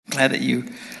Glad that you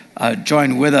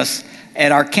joined with us.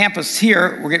 At our campus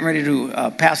here, we're getting ready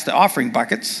to pass the offering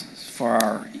buckets for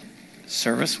our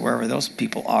service, wherever those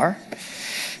people are.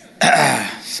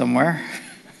 Somewhere.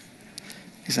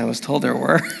 Because I was told there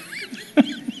were.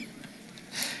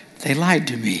 They lied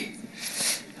to me.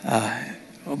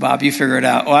 Well, Bob, you figure it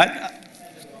out. What?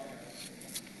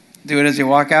 Do it as you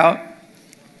walk out?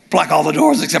 Block all the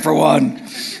doors except for one.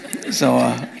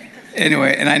 So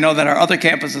anyway, and I know that our other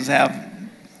campuses have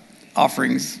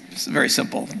offerings. It's very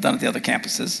simple, done at the other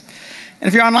campuses. And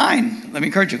if you're online, let me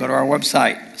encourage you, go to our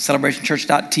website,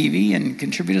 celebrationchurch.tv, and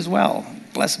contribute as well.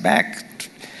 Bless back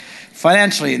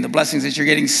financially in the blessings that you're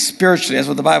getting spiritually. That's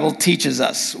what the Bible teaches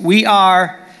us. We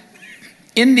are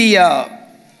in the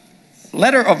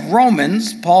letter of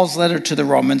Romans, Paul's letter to the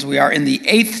Romans. We are in the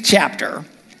 8th chapter.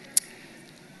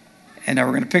 And now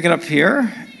we're going to pick it up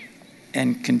here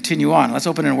and continue on. Let's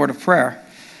open in a word of prayer.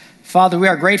 Father, we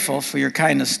are grateful for your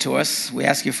kindness to us. We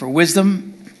ask you for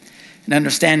wisdom and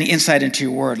understanding, insight into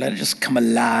your word. Let it just come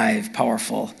alive,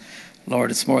 powerful.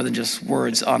 Lord, it's more than just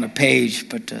words on a page,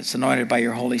 but it's anointed by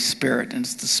your Holy Spirit, and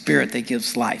it's the Spirit that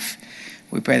gives life.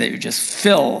 We pray that you just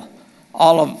fill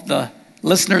all of the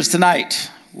listeners tonight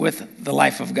with the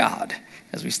life of God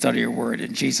as we study your word.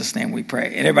 In Jesus' name we pray.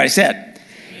 And everybody said,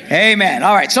 Amen.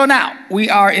 All right, so now we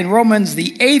are in Romans,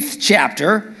 the 8th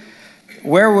chapter,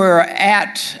 where we're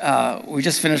at. We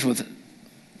just finished with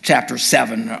chapter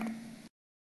 7.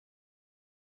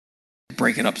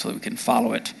 Break it up so that we can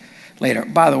follow it later.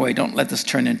 By the way, don't let this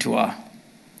turn into a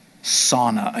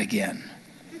sauna again.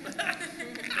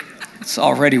 It's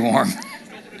already warm.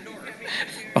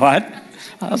 What?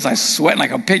 I was like sweating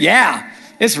like a pig. Yeah,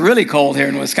 it's really cold here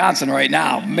in Wisconsin right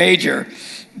now. Major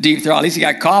deep throat. At least you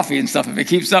got coffee and stuff. If it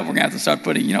keeps up, we're going to have to start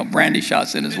putting, brandy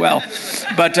shots in as well.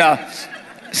 But so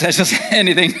it's just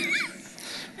anything.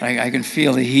 I can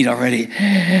feel the heat already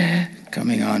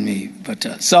coming on me.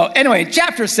 But so anyway,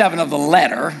 chapter 7 of the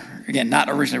letter, again, not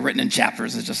originally written in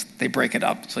chapters. It's just they break it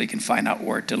up so you can find out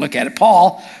where to look at it.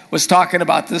 Paul was talking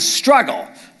about the struggle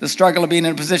of being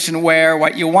in a position where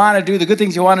what you want to do, the good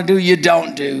things you want to do, you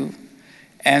don't do.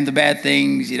 And the bad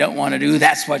things you don't want to do,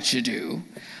 that's what you do.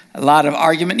 A lot of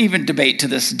argument, even debate to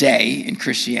this day in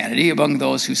Christianity among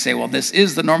those who say, well, this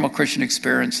is the normal Christian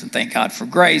experience and thank God for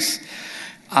grace.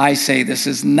 I say this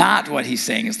is not what he's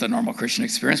saying is the normal Christian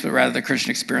experience, but rather the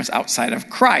Christian experience outside of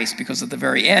Christ, because at the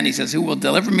very end he says, who will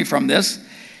deliver me from this?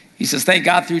 He says, thank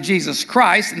God through Jesus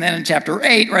Christ. And then in chapter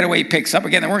 8, right away he picks up,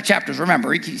 again, there weren't chapters,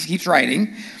 remember, he keeps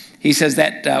writing. He says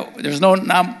that there's no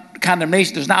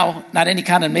condemnation, there's now not any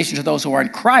condemnation to those who are in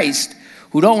Christ,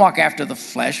 who don't walk after the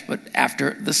flesh, but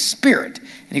after the Spirit.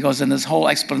 And he goes in this whole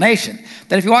explanation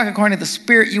that if you walk according to the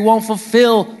Spirit, you won't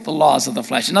fulfill the laws of the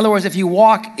flesh. In other words, if you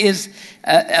walk as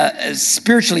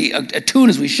spiritually attuned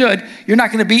as we should, you're not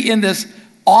going to be in this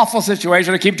awful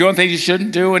situation to keep doing things you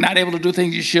shouldn't do and not able to do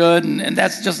things you should. And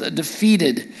that's just a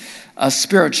defeated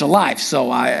spiritual life. So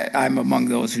I'm among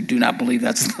those who do not believe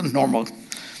that's the normal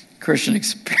Christian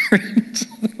experience.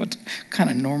 What kind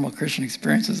of normal Christian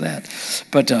experience is that?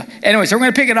 But anyway, so we're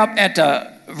going to pick it up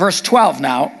at verse 12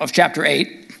 now of chapter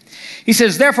 8. He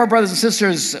says, therefore, brothers and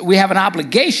sisters, we have an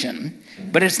obligation,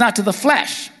 but it's not to the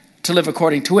flesh to live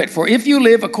according to it. For if you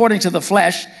live according to the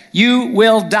flesh, you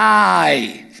will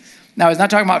die. Now, he's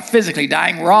not talking about physically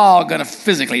dying. We're all going to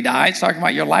physically die. It's talking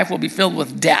about your life will be filled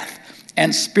with death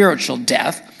and spiritual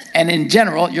death. And in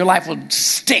general, your life will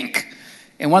stink.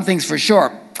 And one thing's for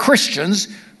sure, Christians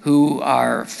who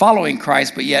are following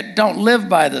Christ but yet don't live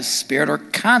by the Spirit or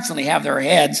constantly have their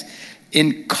heads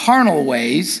in carnal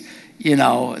ways,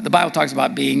 the Bible talks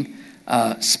about being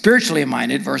spiritually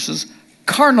minded versus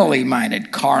carnally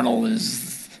minded. Carnal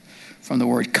is from the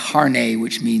word carne,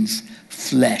 which means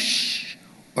flesh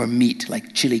or meat,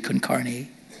 like chili con carne.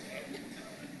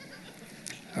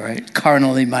 All right,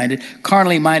 carnally minded,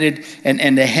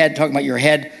 and the head, talking about your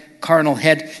head, carnal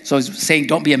head. So he's saying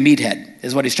don't be a meathead,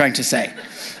 is what he's trying to say.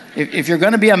 If you're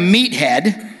going to be a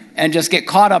meathead and just get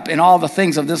caught up in all the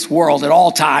things of this world at all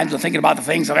times and thinking about the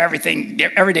things of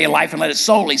everyday life and let it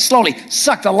slowly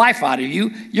suck the life out of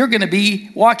you, you're going to be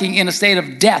walking in a state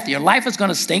of death. Your life is going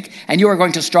to stink and you are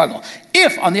going to struggle.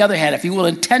 If, on the other hand, if you will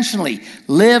intentionally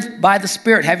live by the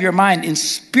Spirit, have your mind in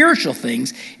spiritual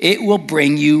things, it will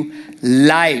bring you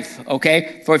life,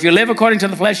 okay? For if you live according to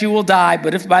the flesh, you will die.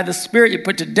 But if by the Spirit you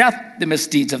put to death the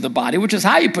misdeeds of the body, which is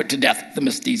how you put to death the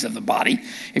misdeeds of the body.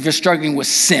 If you're struggling with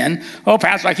sin, oh,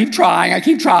 Pastor, I keep trying.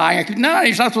 No,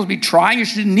 you're not supposed to be trying. You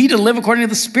should need to live according to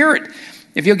the Spirit.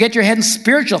 If you'll get your head in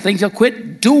spiritual things, you'll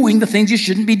quit doing the things you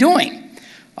shouldn't be doing,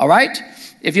 all right?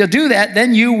 If you'll do that,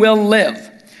 then you will live.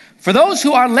 For those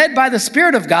who are led by the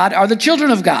Spirit of God are the children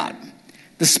of God.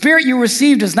 The Spirit you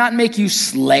received does not make you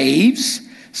slaves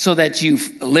so that you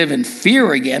live in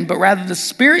fear again, but rather the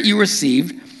Spirit you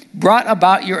received brought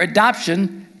about your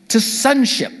adoption to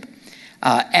sonship.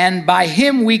 And by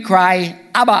him we cry,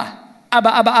 Abba,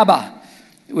 Abba, Abba, Abba,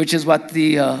 which is what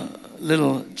the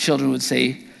little children would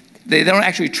say. They don't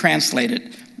actually translate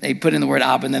it. They put in the word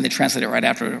Abba, and then they translate it right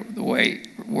after the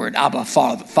word Abba,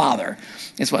 Father.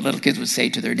 It's what little kids would say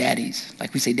to their daddies.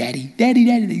 Like we say, Daddy, Daddy,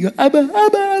 Daddy. They go, Abba,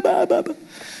 Abba, Abba, Abba, Abba.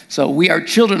 So we are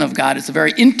children of God. It's a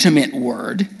very intimate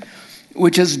word,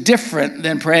 which is different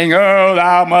than praying, oh,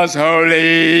 thou most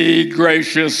holy,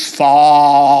 gracious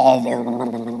Father,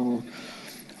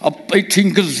 up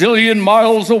 18 gazillion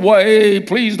miles away,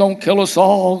 please don't kill us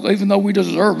all, even though we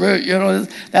deserve it.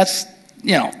 That's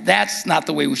not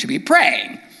the way we should be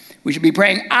praying. We should be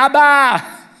praying, Abba,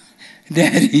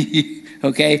 Daddy,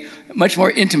 okay? Much more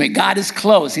intimate. God is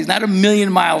close. He's not a million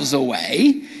miles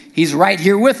away. He's right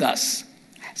here with us.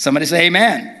 Somebody say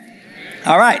amen. Amen.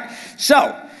 All right.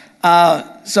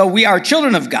 So we are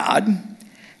children of God,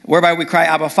 whereby we cry,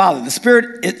 Abba, Father. The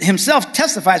Spirit himself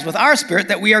testifies with our spirit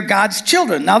that we are God's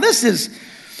children. Now, it's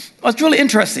really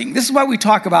interesting. This is why we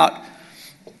talk about,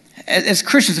 as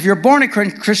Christians, if you're a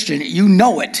born-again Christian, you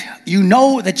know it. You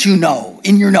know that you know,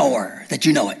 in your knower, that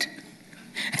you know it.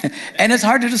 And it's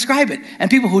hard to describe it. And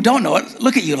people who don't know it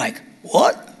look at you like,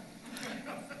 what?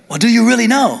 Well, do you really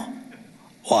know?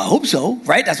 Well, I hope so,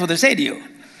 right? That's what they say to you.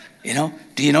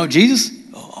 Do you know Jesus?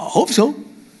 Oh, I hope so.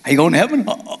 Are you going to heaven?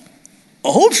 I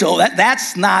hope so.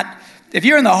 That's not, if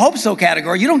you're in the hope so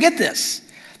category, you don't get this.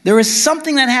 There is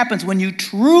something that happens when you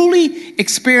truly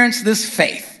experience this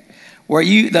faith, where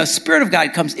the Spirit of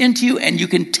God comes into you and you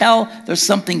can tell there's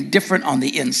something different on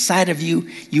the inside of you.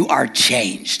 You are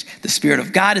changed. The Spirit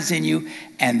of God is in you,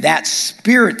 and that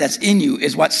Spirit that's in you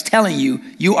is what's telling you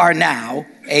you are now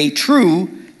a true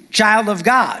child of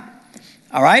God.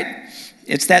 All right?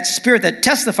 It's that Spirit that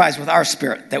testifies with our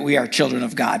spirit that we are children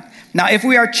of God. Now, if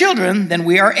we are children, then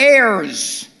we are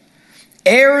heirs.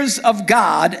 Heirs of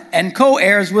God and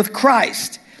co-heirs with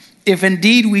Christ, if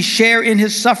indeed we share in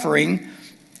his suffering,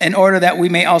 in order that we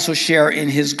may also share in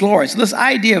his glory. So this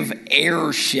idea of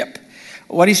heirship,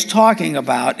 what he's talking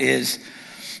about is,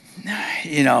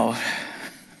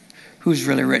 who's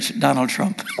really rich? Donald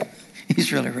Trump.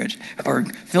 He's really rich. Or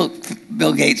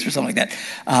Bill Gates or something like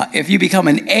that. If you become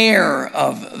an heir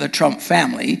of the Trump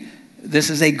family,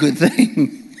 this is a good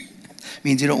thing.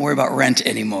 Means you don't worry about rent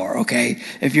anymore, okay?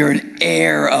 If you're an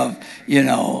heir of,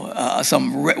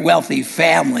 some wealthy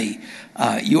family,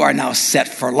 you are now set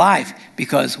for life,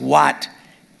 because what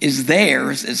is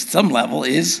theirs at some level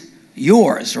is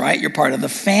yours, right? You're part of the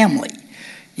family.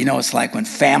 It's like when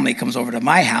family comes over to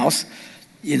my house,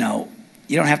 you don't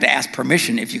have to ask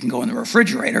permission if you can go in the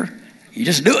refrigerator. You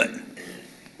just do it.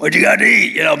 What you got to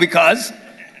eat? Because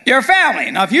you're a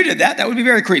family. Now, if you did that, that would be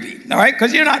very creepy, all right?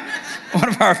 Because you're not one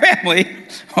of our family,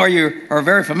 or you are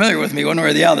very familiar with me one way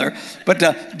or the other.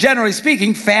 But generally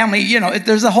speaking, family,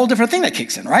 there's a whole different thing that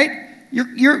kicks in, right?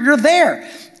 You're there.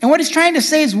 And what he's trying to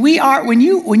say is when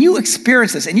you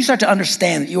experience this and you start to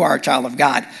understand that you are a child of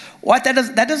God,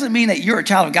 that doesn't mean that you're a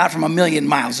child of God from a million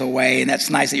miles away, and that's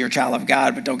nice that you're a child of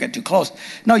God, but don't get too close.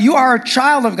 No, you are a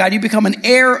child of God. You become an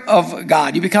heir of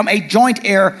God. You become a joint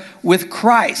heir with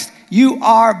Christ. You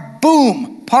are,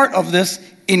 boom, part of this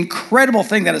incredible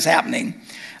thing that is happening,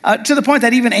 to the point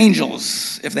that even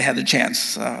angels, if they had the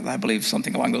chance, I believe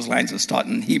something along those lines is taught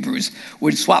in Hebrews,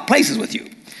 would swap places with you.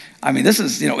 I mean, this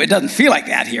is, it doesn't feel like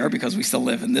that here because we still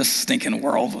live in this stinking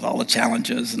world with all the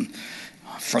challenges and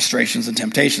frustrations and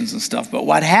temptations and stuff. But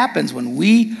what happens when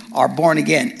we are born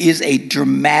again is a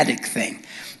dramatic thing.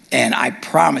 And I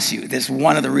promise you, this is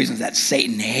one of the reasons that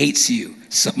Satan hates you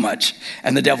so much.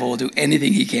 And the devil will do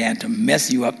anything he can to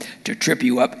mess you up, to trip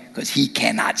you up, because he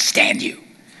cannot stand you.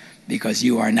 Because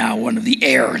you are now one of the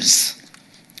heirs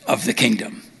of the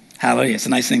kingdom. Hallelujah. It's a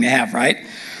nice thing to have, right?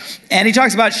 And he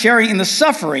talks about sharing in the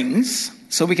sufferings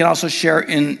so we can also share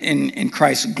in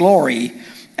Christ's glory.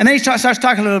 And then he starts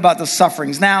talking a little about the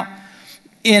sufferings. Now,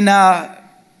 in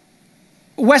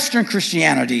Western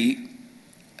Christianity,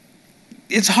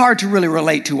 it's hard to really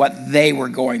relate to what they were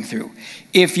going through.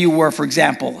 If you were, for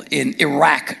example, in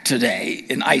Iraq today,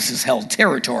 in ISIS-held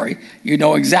territory, you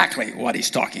know exactly what he's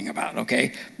talking about,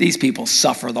 okay? These people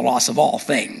suffer the loss of all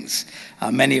things.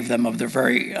 Many of them of their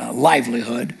very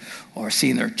livelihood, or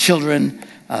seeing their children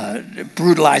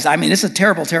brutalized. I mean, it's a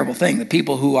terrible, terrible thing. The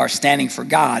people who are standing for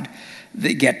God,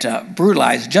 they get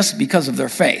brutalized just because of their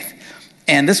faith.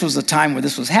 And this was the time where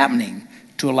this was happening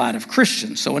to a lot of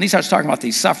Christians. So when he starts talking about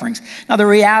these sufferings, now the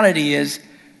reality is,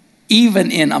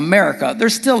 even in America,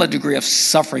 there's still a degree of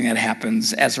suffering that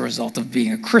happens as a result of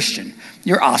being a Christian.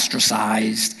 You're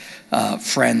ostracized,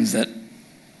 friends that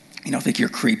think you're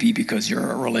creepy because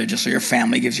you're religious, or your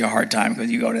family gives you a hard time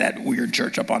because you go to that weird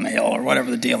church up on the hill, or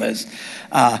whatever the deal is.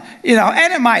 And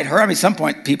it might hurt. I mean, at some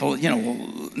point, people,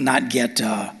 will not get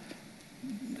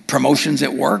promotions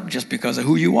at work just because of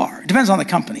who you are. It depends on the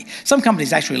company. Some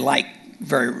companies actually like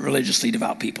very religiously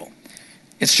devout people.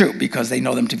 It's true, because they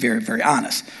know them to be very, very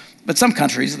honest. But some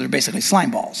countries, they're basically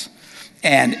slime balls.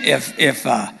 And if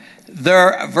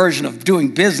their version of doing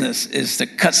business is to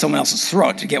cut someone else's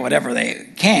throat to get whatever they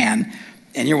can,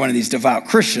 and you're one of these devout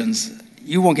Christians,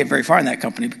 you won't get very far in that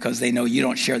company, because they know you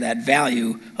don't share that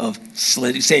value of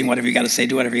saying whatever you got to say,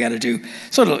 do whatever you got to do.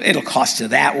 So it'll cost you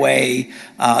that way.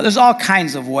 There's all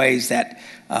kinds of ways that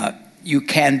you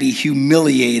can be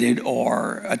humiliated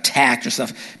or attacked or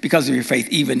stuff because of your faith,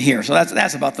 even here. So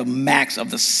that's about the max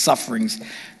of the sufferings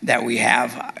that we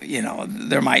have.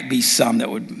 There might be some that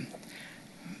would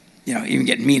even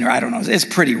get meaner. I don't know. It's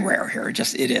pretty rare here.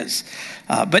 It is.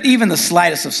 But even the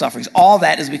slightest of sufferings, all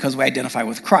that is because we identify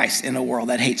with Christ in a world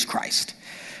that hates Christ.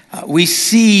 We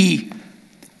see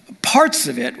parts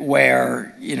of it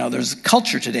where, there's a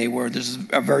culture today where there's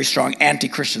a very strong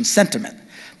anti-Christian sentiment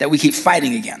that we keep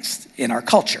fighting against in our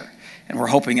culture. And we're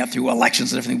hoping that through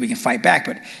elections and everything we can fight back.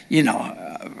 But,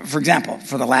 for example,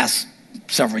 for the last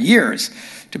several years,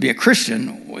 to be a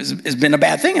Christian has been a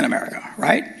bad thing in America,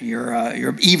 right?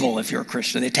 You're evil if you're a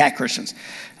Christian. They attack Christians,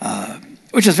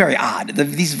 which is very odd.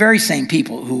 These very same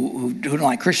people who don't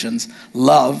like Christians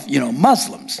love,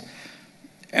 Muslims.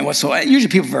 And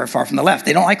usually people very far from the left,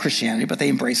 they don't like Christianity, but they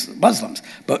embrace Muslims.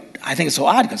 But I think it's so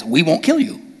odd because we won't kill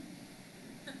you.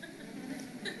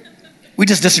 We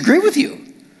just disagree with you,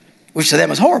 which to them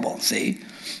is horrible, see?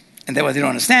 And then what they don't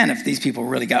understand, if these people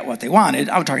really got what they wanted,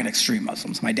 I'm talking extreme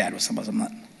Muslims. My dad was a Muslim,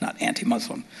 not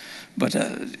anti-Muslim. But,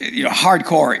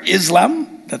 hardcore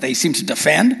Islam that they seem to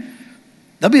defend,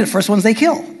 they'll be the first ones they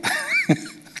kill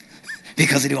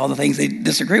because they do all the things they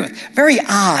disagree with. Very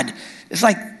odd. It's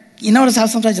like, you notice how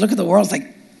sometimes you look at the world, it's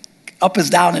like up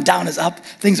is down and down is up.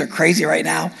 Things are crazy right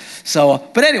now.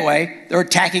 But anyway, they're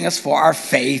attacking us for our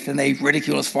faith, and they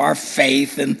ridicule us for our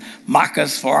faith and mock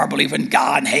us for our belief in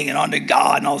God and hanging on to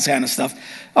God and all this kind of stuff.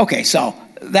 Okay, so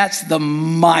that's the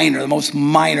most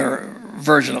minor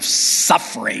version of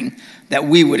suffering that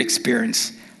we would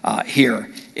experience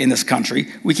here in this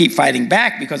country. We keep fighting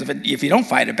back because if you don't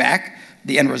fight it back,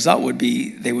 the end result would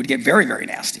be they would get very, very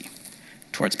nasty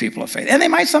towards people of faith. And they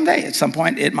might someday. At some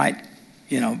point, it might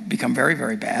become very,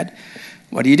 very bad.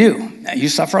 What do? You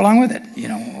suffer along with it,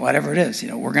 whatever it is.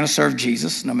 We're going to serve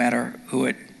Jesus no matter who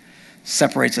it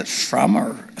separates it from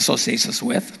or associates us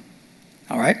with.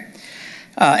 All right?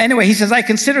 Anyway, he says, I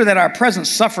consider that our present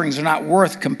sufferings are not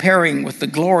worth comparing with the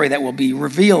glory that will be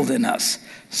revealed in us.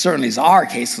 Certainly is our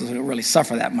case, because we don't really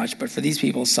suffer that much, but for these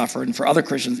people who suffer, and for other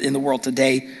Christians in the world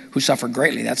today who suffer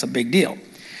greatly, that's a big deal.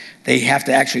 They have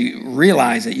to actually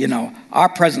realize that, our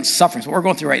present sufferings, what we're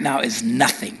going through right now, is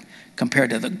nothing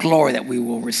compared to the glory that we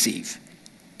will receive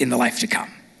in the life to come.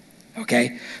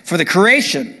 Okay? For the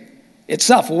creation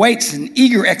itself waits in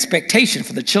eager expectation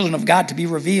for the children of God to be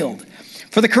revealed.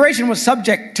 For the creation was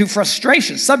subjected to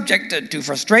frustration,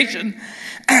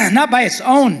 not by its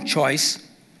own choice,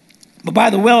 but by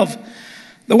the will of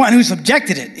the one who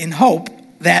subjected it, in hope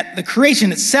that the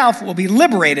creation itself will be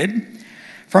liberated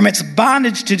from its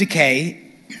bondage to decay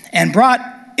and brought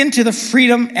into the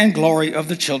freedom and glory of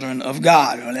the children of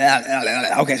God.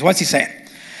 Okay, so what's he saying?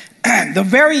 The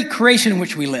very creation in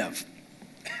which we live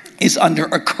is under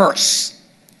a curse.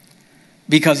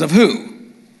 Because of who?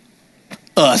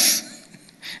 Us.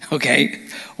 Okay?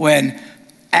 When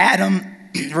Adam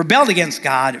rebelled against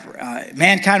God,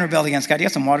 mankind rebelled against God. You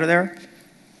got some water there?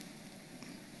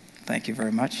 Thank you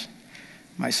very much.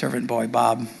 My servant boy,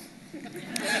 Bob.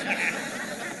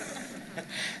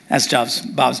 That's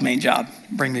Bob's main job.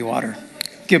 Bring me water.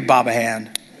 Give Bob a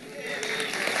hand.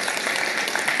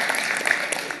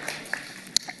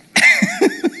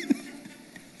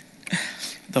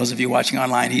 Those of you watching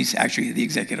online, he's actually the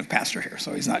executive pastor here,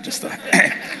 so he's not just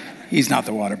he's not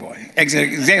the water boy.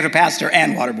 Executive pastor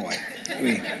and water boy.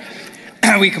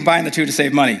 We combine the two to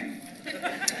save money.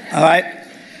 All right?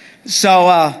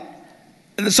 So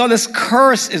this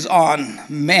curse is on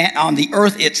the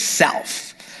earth itself.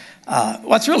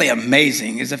 What's really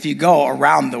amazing is if you go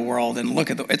around the world and look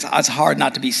at it's hard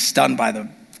not to be stunned by the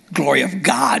glory of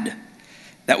God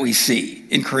that we see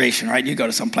in creation, right? You go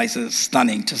to some places, it's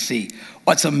stunning to see.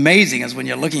 What's amazing is when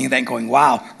you're looking at that and going,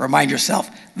 wow, remind yourself,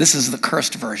 this is the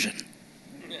cursed version.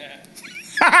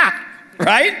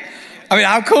 Right? I mean,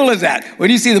 how cool is that?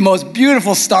 When you see the most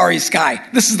beautiful starry sky,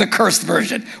 this is the cursed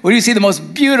version. When you see the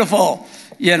most beautiful,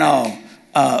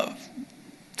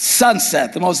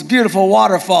 sunset, the most beautiful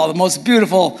waterfall, the most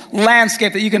beautiful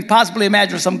landscape that you can possibly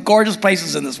imagine. There's some gorgeous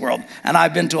places in this world, and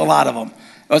I've been to a lot of them.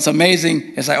 What's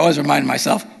amazing is I always remind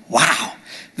myself, wow,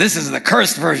 this is the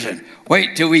cursed version.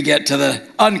 Wait till we get to the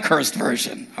uncursed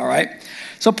version, all right?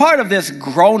 So part of this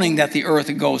groaning that the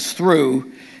earth goes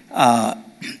through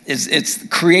is it's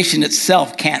creation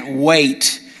itself can't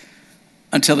wait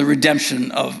until the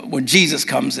redemption of when Jesus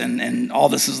comes and all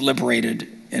this is liberated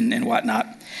and whatnot.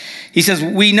 He says,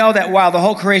 we know that while the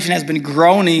whole creation has been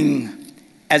groaning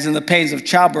as in the pains of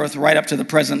childbirth right up to the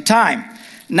present time.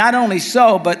 Not only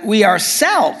so, but we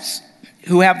ourselves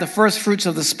who have the first fruits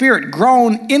of the Spirit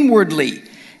groan inwardly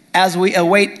as we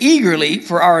await eagerly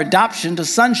for our adoption to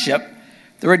sonship,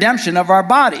 the redemption of our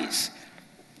bodies.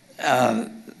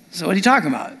 So what are you talking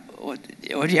about?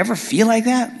 Would you ever feel like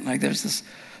that? Like there's this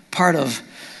part of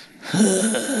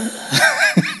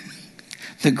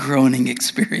the groaning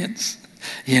experience,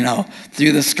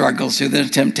 through the struggles, through the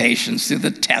temptations, through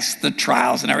the tests, the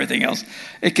trials, and everything else.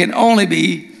 It can only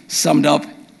be summed up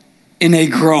in a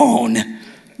groan.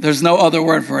 There's no other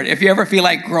word for it. If you ever feel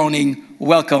like groaning,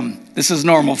 welcome. This is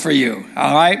normal for you,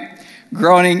 all right?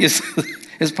 Groaning is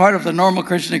part of the normal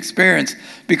Christian experience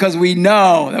because we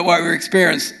know that what we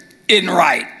experience isn't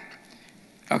right.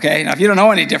 Okay? Now, if you don't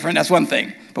know any different, that's one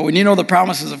thing. But when you know the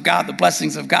promises of God, the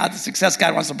blessings of God, the success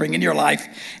God wants to bring into your life,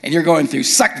 and you're going through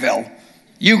Suckville,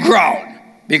 you groan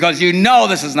because you know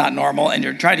this is not normal, and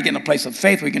you're trying to get in a place of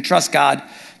faith where you can trust God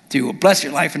to bless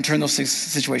your life and turn those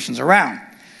situations around.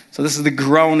 So this is the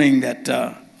groaning that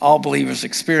all believers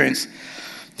experience.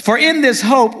 For in this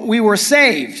hope we were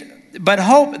saved, but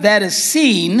hope that is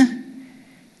seen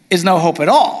is no hope at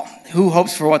all. Who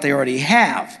hopes for what they already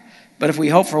have? But if we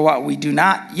hope for what we do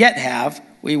not yet have,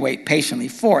 we wait patiently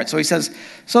for it. So he says,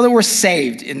 so that we're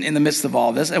saved in the midst of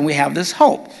all this, and we have this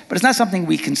hope. But it's not something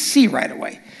we can see right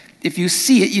away. If you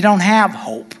see it, you don't have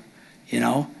hope,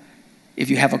 If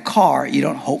you have a car, you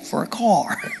don't hope for a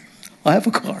car. I have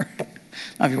a car.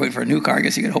 Now, if you're waiting for a new car, I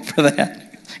guess you could hope for that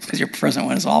because your present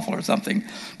one is awful or something.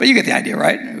 But you get the idea,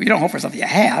 right? You don't hope for something you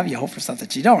have. You hope for something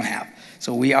that you don't have.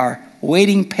 So we are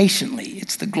waiting patiently.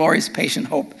 It's the glorious, patient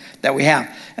hope that we have.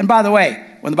 And by the way,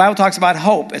 when the Bible talks about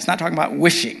hope, it's not talking about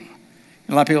wishing.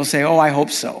 A lot of people say, oh, I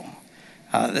hope so.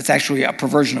 That's actually a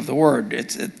perversion of the word.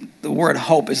 The word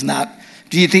hope is not,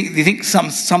 do you think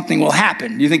something will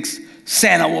happen? Do you think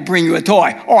Santa will bring you a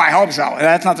toy? Oh, I hope so.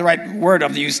 That's not the right word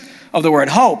of the use of the word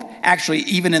hope. Actually,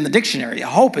 even in the dictionary,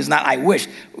 hope is not I wish,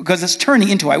 because it's turning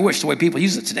into I wish the way people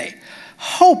use it today.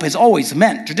 Hope has always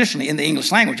meant, traditionally in the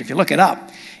English language, if you look it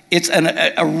up, it's an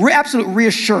absolute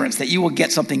reassurance that you will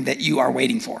get something that you are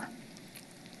waiting for.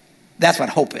 That's what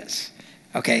hope is.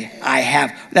 Okay,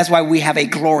 that's why we have a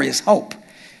glorious hope.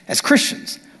 As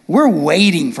Christians, we're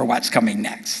waiting for what's coming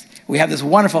next. We have this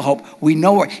wonderful hope. We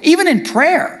know, even in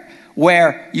prayer,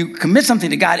 where you commit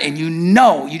something to God and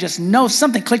you just know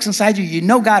something clicks inside you, you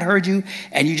know God heard you,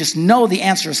 and you just know the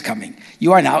answer is coming.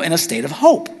 You are now in a state of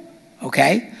hope,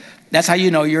 okay? That's how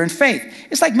you know you're in faith.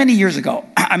 It's like many years ago.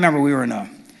 I remember we were in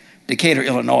Decatur,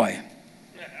 Illinois,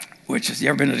 which is, you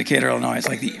ever been to Decatur, Illinois? It's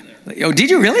like did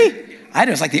you really? I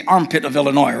know, it's like the armpit of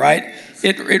Illinois, right?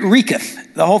 It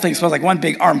reeketh. The whole thing smells like one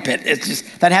big armpit. It's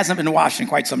just, that hasn't been washed in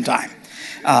quite some time.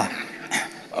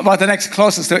 About the next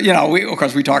closest to, of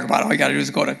course we talk about all you got to do is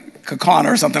go to Kaukauna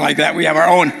or something like that. We have our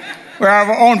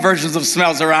own versions of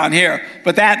smells around here.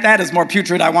 But that is more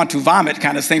putrid, I want to vomit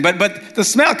kind of thing. But the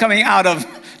smell coming out of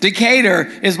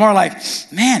Decatur is more like,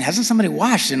 man, hasn't somebody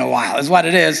washed in a while, is what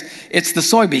it is. It's the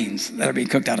soybeans that are being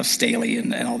cooked out of Staley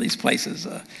and all these places,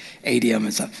 Adium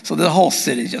and stuff. So the whole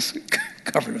city is just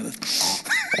covered with it.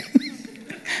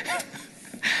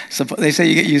 So they say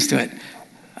you get used to it.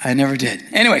 I never did.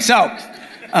 Anyway, so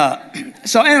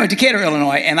Decatur,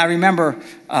 Illinois, and I remember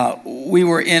we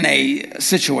were in a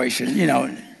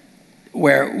situation,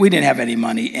 where we didn't have any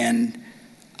money, and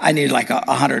I needed like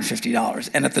 $150.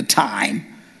 And at the time,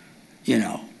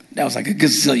 that was like a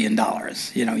gazillion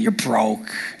dollars. You're broke.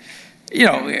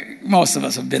 Most of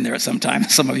us have been there at some time.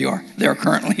 Some of you are there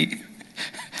currently,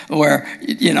 where,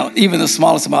 even the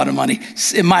smallest amount of money,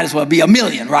 it might as well be $1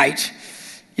 million, right?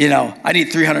 I need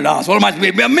 $300. Well, it might be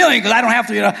 $1 million because I don't have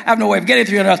 $300. I have no way of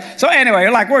getting $300. So anyway,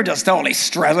 we're just totally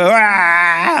stressed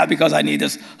because I need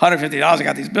this $150. I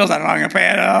got these bills. I don't know how I'm going to pay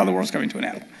it. Oh, the world's coming to an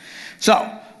end. So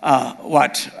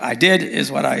what I did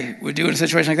is what I would do in a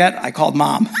situation like that. I called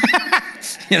Mom.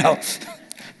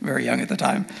 Very young at the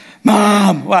time.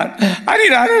 Mom, what? I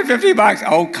need $150.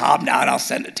 Oh, calm down. I'll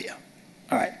send it to you.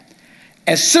 All right.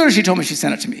 As soon as she told me she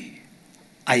sent it to me,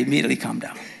 I immediately calmed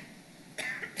down.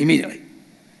 Immediately.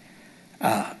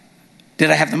 Did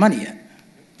I have the money yet?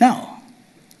 No.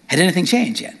 Had anything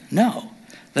changed yet? No.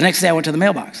 The next day I went to the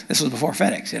mailbox. This was before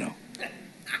FedEx, You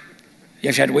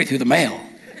actually had to wait through the mail.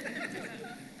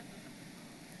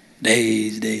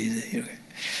 Days. Okay.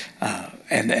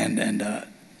 And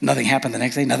nothing happened the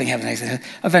next day. Nothing happened the next day.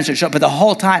 Eventually it showed up. But the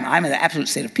whole time, I'm in an absolute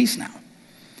state of peace now.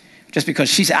 Just because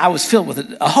she said, I was filled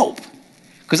with a hope.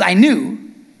 Because I knew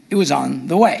it was on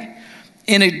the way.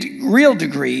 In a real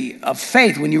degree of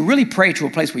faith, when you really pray to a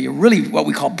place where you're really what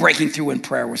we call breaking through in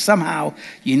prayer, where somehow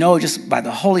just by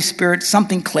the Holy Spirit,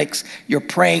 something clicks, you're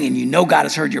praying and God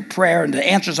has heard your prayer and the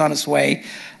answer's on its way,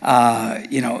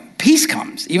 peace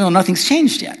comes, even though nothing's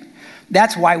changed yet.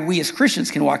 That's why we as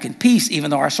Christians can walk in peace, even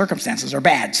though our circumstances are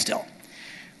bad still.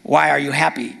 Why are you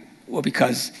happy? Well,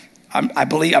 because I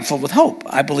believe I'm filled with hope.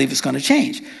 I believe it's going to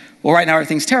change. Well, right now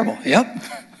everything's terrible. Yep.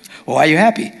 Well, why are you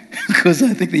happy? Because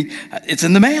I think it's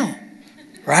in the mail,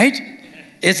 right?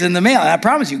 It's in the mail. And I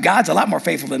promise you, God's a lot more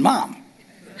faithful than Mom,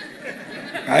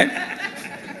 right?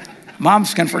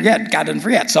 Moms can forget. God doesn't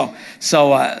forget. So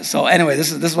anyway,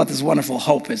 this is what this wonderful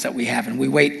hope is that we have. And we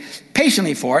wait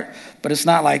patiently for it, but it's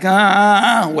not like,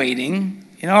 waiting.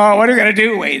 What are we going to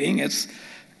do waiting? It's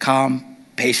calm,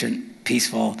 patient,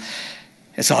 peaceful.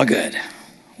 It's all good.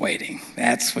 Waiting.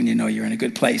 That's when you know you're in a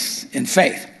good place in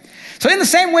faith. So in the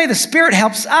same way, the Spirit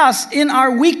helps us in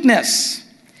our weakness.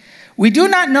 We do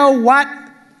not know what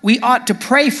we ought to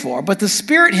pray for, but the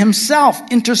Spirit himself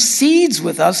intercedes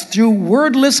with us through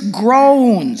wordless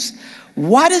groans.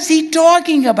 What is he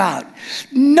talking about?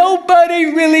 Nobody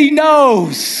really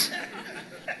knows.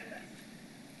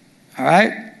 All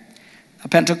right?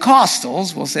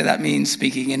 Pentecostals will say that means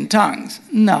speaking in tongues.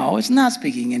 No, it's not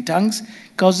speaking in tongues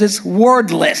because it's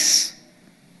wordless.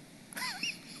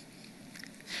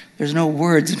 There's no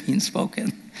words being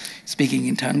spoken. Speaking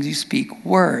in tongues, you speak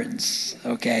words,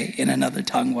 okay, in another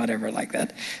tongue, whatever, like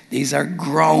that. These are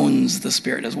groans the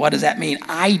Spirit does. What does that mean?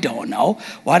 I don't know.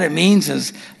 What it means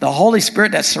is the Holy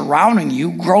Spirit that's surrounding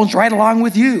you groans right along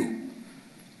with you.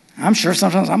 I'm sure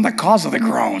sometimes I'm the cause of the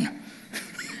groan.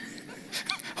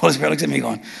 Holy Spirit looks at me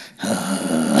going,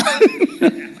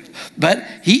 But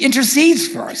he intercedes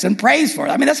for us and prays for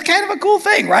us. I mean, that's kind of a cool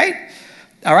thing, right?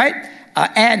 All right?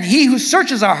 And he who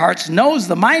searches our hearts knows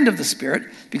the mind of the Spirit,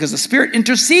 because the Spirit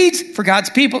intercedes for God's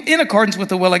people in accordance with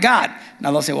the will of God.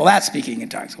 Now they'll say, well, that's speaking in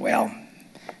tongues. Well,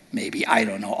 maybe, I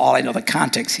don't know. All I know, the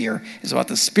context here is about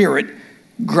the Spirit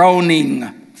groaning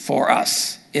for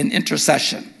us in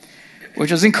intercession,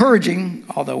 which is encouraging,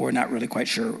 although we're not really quite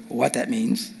sure what that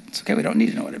means. It's okay, we don't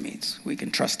need to know what it means. We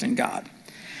can trust in God.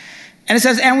 And it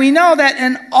says, and we know that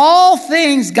in all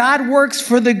things God works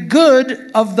for the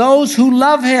good of those who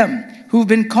love him, who've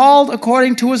been called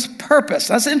according to his purpose.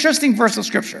 That's an interesting verse of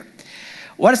Scripture.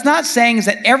 What it's not saying is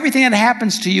that everything that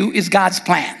happens to you is God's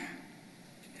plan.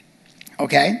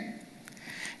 Okay?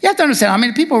 You have to understand, I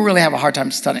mean, people really have a hard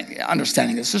time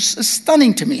understanding this. It's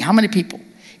stunning to me how many people,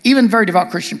 even very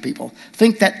devout Christian people,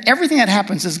 think that everything that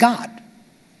happens is God.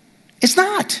 It's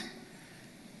not.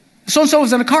 So-and-so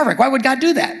was in a car wreck. Why would God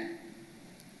do that?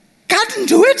 God didn't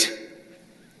do it.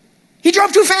 He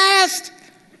drove too fast.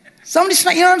 Somebody,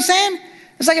 you know what I'm saying?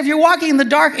 It's like if you're walking in the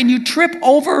dark and you trip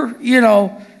over,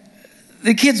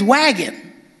 the kid's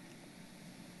wagon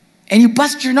and you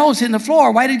bust your nose hitting the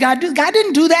floor. Why did God do that? God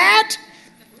didn't do that.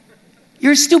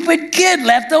 Your stupid kid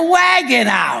left the wagon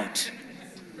out.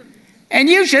 And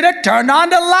you should have turned on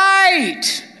the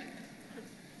light.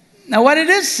 Now, what it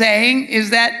is saying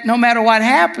is that no matter what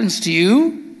happens to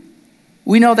you,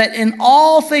 we know that in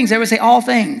all things, everybody say all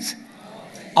things.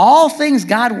 All things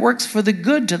God works for the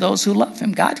good to those who love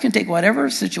him. God can take whatever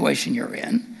situation you're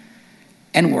in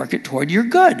and work it toward your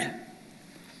good.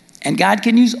 And God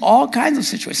can use all kinds of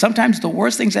situations. Sometimes the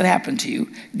worst things that happen to you,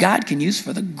 God can use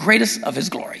for the greatest of his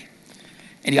glory.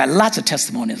 And you got lots of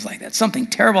testimonies like that. Something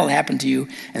terrible happened to you,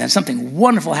 and then something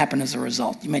wonderful happened as a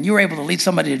result. You were able to lead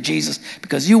somebody to Jesus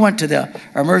because you went to the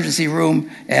emergency room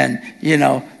and,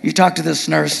 you talked to this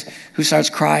nurse who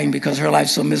starts crying because her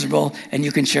life's so miserable, and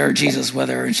you can share Jesus with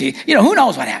her, and she, who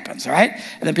knows what happens, all right?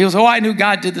 And then people say, I knew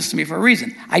God did this to me for a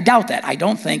reason. I doubt that. I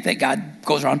don't think that God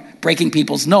goes around breaking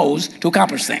people's nose to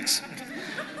accomplish things.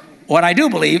 What I do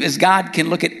believe is God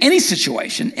can look at any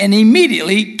situation and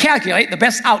immediately calculate the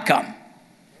best outcome.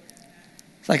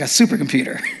 It's like a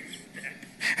supercomputer,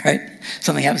 right?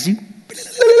 Something happens to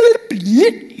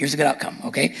you, here's a good outcome,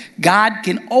 okay? God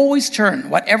can always turn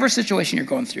whatever situation you're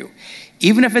going through,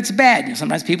 even if it's bad.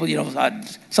 Sometimes people,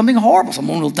 something horrible,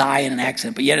 someone will die in an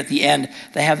accident, but yet at the end,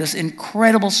 they have this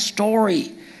incredible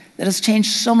story that has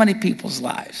changed so many people's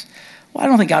lives. Well, I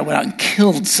don't think God went out and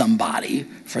killed somebody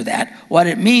for that. What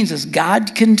it means is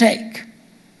God can take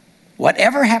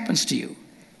whatever happens to you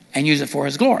and use it for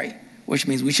his glory, which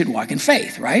means we should walk in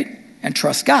faith, right? And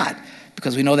trust God,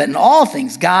 because we know that in all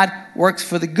things, God works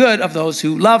for the good of those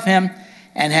who love him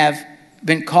and have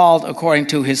been called according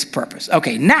to his purpose.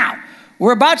 Okay, now,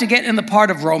 we're about to get in the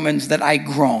part of Romans that I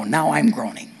groan. Now I'm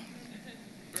groaning.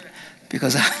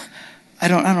 Because I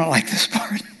don't like this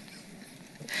part.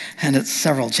 And it's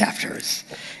several chapters.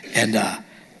 And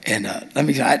let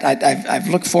me tell you, I've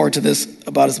looked forward to this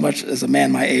about as much as a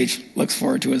man my age looks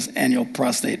forward to his annual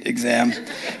prostate exam.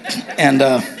 And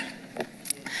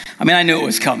I knew it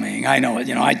was coming. I know it.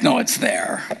 I know it's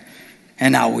there.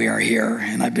 And now we are here,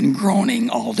 and I've been groaning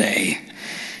all day.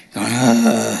 Going,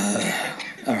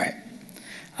 all right.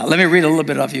 Let me read a little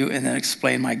bit of you and then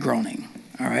explain my groaning.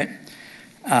 All right.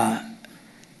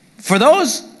 For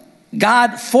those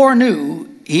God foreknew,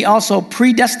 he also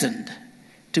predestined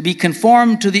to be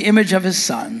conformed to the image of his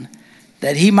Son,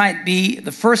 that he might be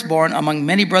the firstborn among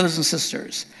many brothers and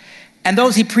sisters. And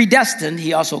those he predestined,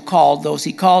 he also called. Those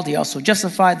he called, he also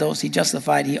justified. Those he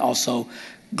justified, he also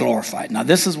glorified. Now,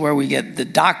 this is where we get the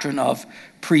doctrine of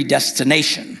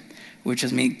predestination, which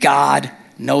is mean God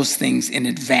knows things in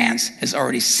advance, has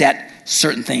already set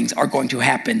certain things are going to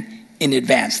happen in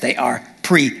advance. They are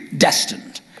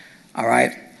predestined. All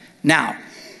right? Now,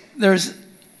 there's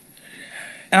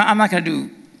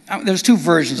two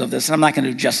versions of this, and I'm not going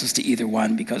to do justice to either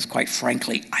one because, quite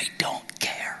frankly, I don't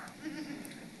care.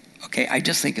 Okay? I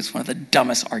just think it's one of the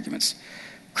dumbest arguments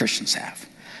Christians have.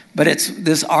 But it's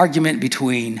this argument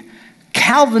between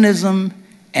Calvinism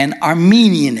and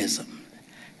Arminianism.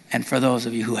 And for those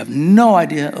of you who have no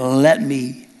idea, let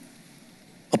me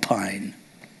opine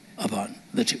about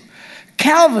the two.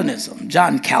 Calvinism,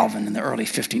 John Calvin in the early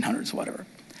 1500s, whatever,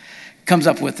 comes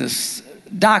up with this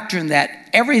doctrine that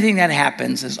everything that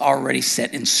happens is already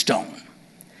set in stone.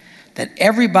 That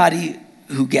everybody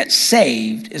who gets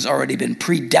saved has already been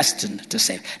predestined to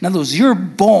save. In other words, you're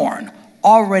born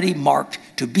already marked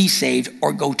to be saved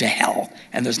or go to hell,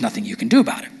 and there's nothing you can do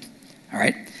about it. All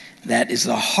right? That is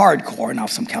the hardcore. Now,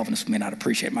 some Calvinists may not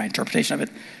appreciate my interpretation of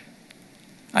it.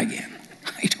 Again,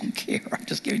 I don't care. I'm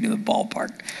just giving you the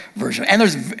ballpark version. And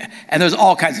there's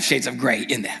all kinds of shades of gray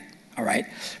in that. All right?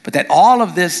 But that all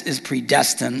of this is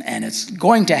predestined, and it's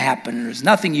going to happen, and there's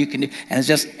nothing you can do. And it's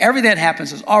just everything that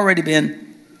happens has already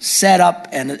been set up,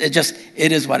 and it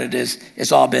is what it is.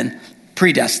 It's all been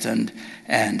predestined.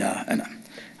 And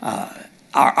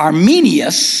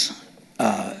Arminius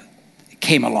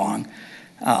came along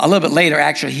a little bit later.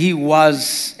 Actually, he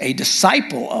was a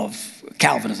disciple of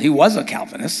Calvinism. He was a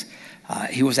Calvinist.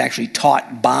 He was actually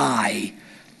taught by,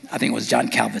 I think it was John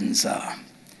Calvin's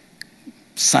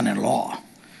son-in-law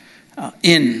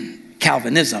in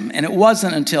Calvinism. And it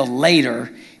wasn't until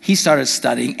later he started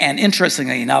studying, and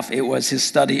interestingly enough, it was his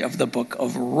study of the book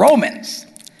of Romans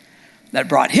that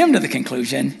brought him to the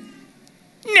conclusion,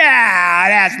 nah,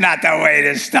 that's not the way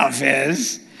this stuff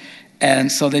is.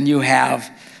 And so then you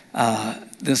have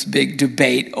this big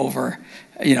debate over,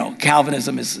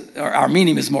 Calvinism or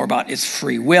Arminianism is more about its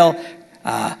free will.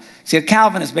 See, a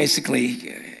Calvinist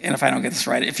basically, and if I don't get this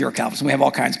right, if you're a Calvinist, we have all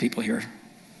kinds of people here.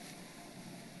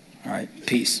 All right,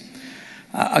 peace.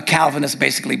 A Calvinist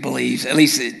basically believes, at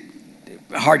least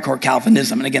hardcore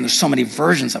Calvinism, and again, there's so many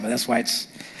versions of it. That's why it's,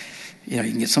 you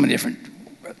can get so many different.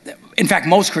 In fact,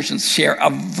 most Christians share a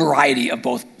variety of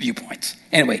both viewpoints.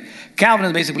 Anyway,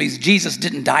 Calvinism basically believes Jesus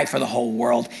didn't die for the whole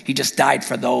world. He just died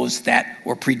for those that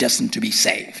were predestined to be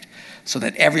saved. So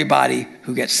that everybody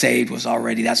who gets saved was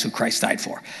already, that's who Christ died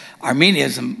for.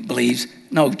 Arminianism believes,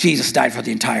 no, Jesus died for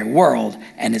the entire world,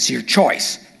 and it's your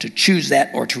choice to choose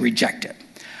that or to reject it.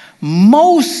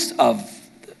 Most of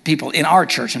people in our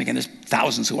church, and again, there's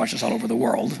thousands who watch this all over the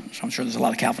world, so I'm sure there's a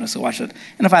lot of Calvinists who watch it,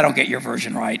 and if I don't get your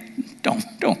version right, don't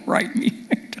write me.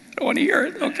 I don't want to hear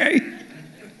it, okay?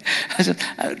 I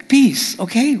said, peace,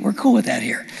 okay? We're cool with that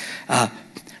here. What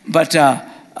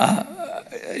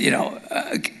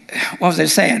was I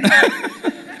saying?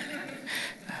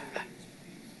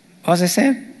 What was I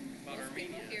saying?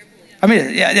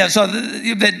 So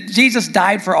that Jesus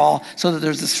died for all so that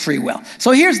there's this free will.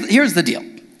 So here's the deal.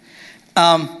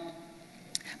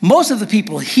 Most of the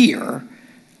people here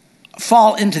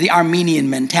fall into the Arminian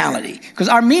mentality because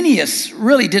Arminius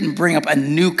really didn't bring up a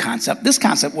new concept. This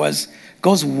concept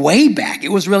goes way back. It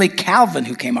was really Calvin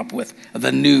who came up with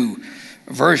the new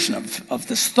version of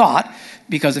this thought,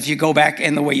 because if you go back,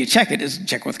 and the way you check it is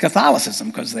check with Catholicism,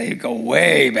 because they go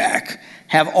way back,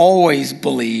 have always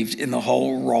believed in the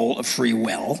whole role of free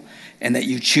will, and that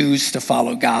you choose to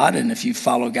follow God. And if you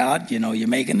follow God, you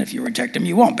make it. And if you reject him,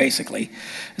 you won't, basically.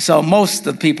 So most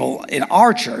of the people in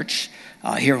our church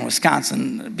here in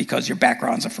Wisconsin, because your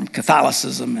backgrounds are from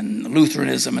Catholicism and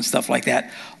Lutheranism and stuff like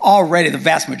that, already the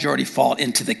vast majority fall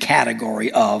into the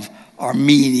category of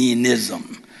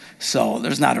Arminianism. So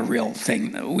there's not a real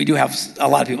thing. We do have a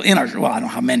lot of people in our church, well, I don't know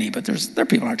how many, but there are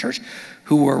people in our church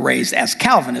who were raised as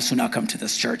Calvinists who now come to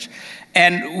this church.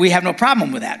 And we have no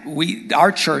problem with that.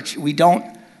 Our church, we don't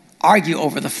argue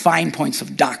over the fine points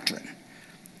of doctrine,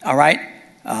 all right?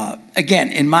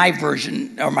 Again, in my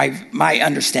version, or my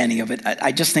understanding of it,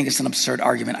 I just think it's an absurd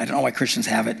argument. I don't know why Christians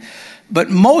have it. But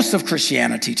most of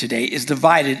Christianity today is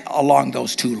divided along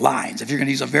those two lines. If you're going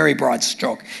to use a very broad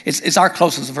stroke, it's our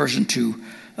closest version to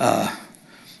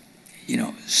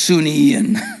Sunni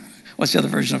and what's the other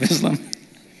version of Islam?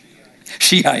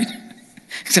 Shiite.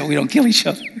 Except we don't kill each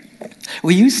other.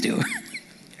 We used to.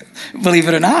 Believe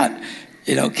it or not.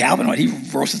 Calvin, he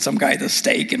roasted some guy at the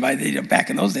stake, and back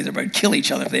in those days, everybody would kill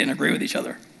each other if they didn't agree with each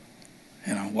other.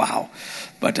 Wow.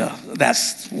 But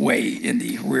that's way in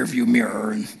the rearview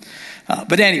mirror.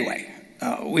 But anyway,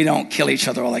 we don't kill each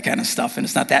other, all that kind of stuff, and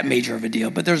it's not that major of a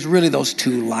deal. But there's really those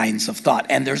two lines of thought,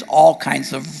 and there's all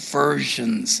kinds of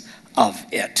versions of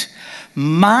it.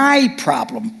 My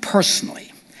problem, personally,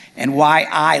 and why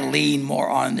I lean more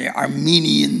on the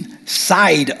Arminian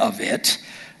side of it,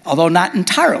 although not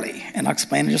entirely, and I'll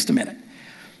explain in just a minute,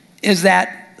 is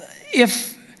that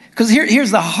because here's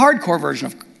the hardcore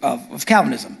version of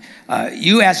Calvinism.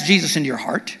 You ask Jesus into your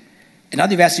heart, and now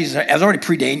that you've asked Jesus, as already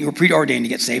preordained, you were preordained to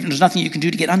get saved, and there's nothing you can do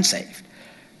to get unsaved.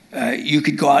 You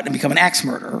could go out and become an axe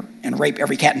murderer and rape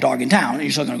every cat and dog in town, and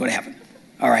you're still going to go to heaven,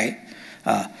 all right?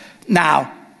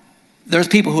 Now, there's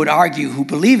people who would argue, who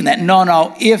believe in that.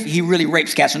 No, if he really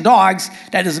rapes cats and dogs,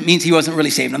 that doesn't mean he wasn't really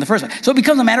saved in the first place. So it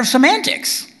becomes a matter of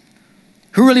semantics.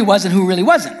 Who really was and who really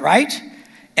wasn't, right?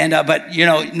 And but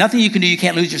nothing you can do. You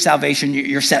can't lose your salvation.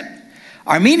 You're set.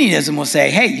 Arminianism will say,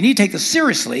 hey, you need to take this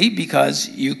seriously because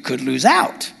you could lose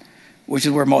out, which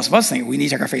is where most of us think we need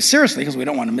to take our faith seriously because we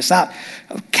don't want to miss out.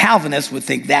 Calvinists would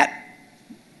think that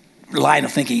line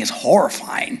of thinking is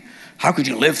horrifying. How could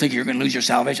you live thinking you're going to lose your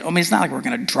salvation? I mean, it's not like we're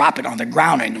going to drop it on the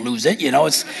ground and lose it.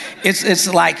 It's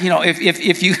like,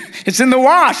 if you, it's in the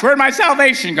wash. Where'd my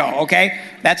salvation go? Okay,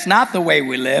 that's not the way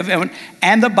we live.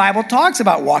 And the Bible talks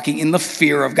about walking in the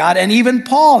fear of God. And even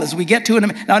Paul, as we get to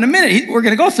now in a minute, we're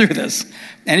going to go through this,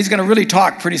 and he's going to really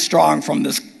talk pretty strong from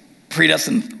this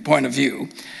predestined point of view.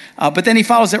 But then he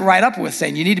follows it right up with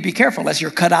saying, you need to be careful lest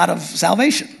you're cut out of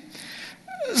salvation.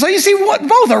 So you see,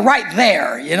 both are right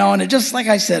there, and it just, like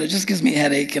I said, it just gives me a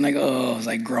headache, and I go, as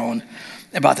I groan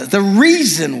about this. The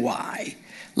reason why,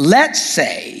 let's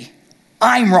say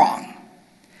I'm wrong.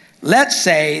 Let's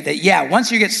say that,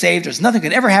 once you get saved, there's nothing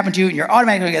could ever happen to you, and you're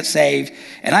automatically going to get saved,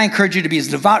 and I encourage you to be as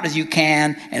devout as you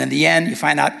can, and in the end, you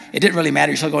find out it didn't really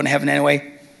matter, you're still going to heaven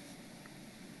anyway.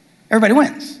 Everybody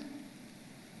wins.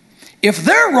 If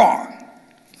they're wrong,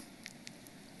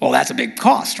 well, that's a big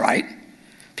cost, right?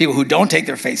 People who don't take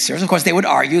their faith serious, of course, they would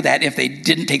argue that if they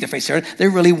didn't take their faith serious, they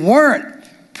really weren't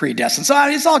predestined. So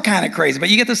it's all kind of crazy. But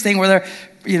you get this thing where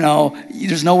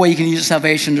there's no way you can use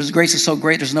salvation. There's grace is so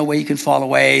great, there's no way you can fall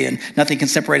away, and nothing can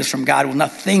separate us from God. Well,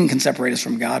 nothing can separate us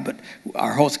from God, but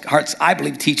our hearts, I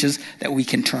believe, teaches that we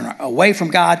can turn away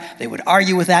from God. They would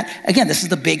argue with that. Again, this is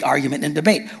the big argument and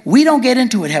debate. We don't get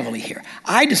into it heavily here.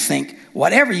 I just think,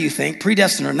 whatever you think,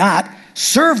 predestined or not,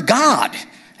 serve God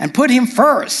and put him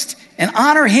first. And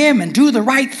honor him and do the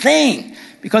right thing.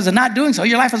 Because of not doing so,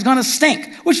 your life is going to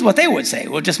stink. Which is what they would say.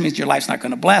 Well, it just means your life's not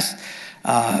going to bless.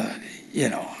 I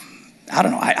don't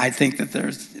know. I think that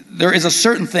there is a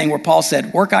certain thing where Paul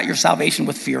said, work out your salvation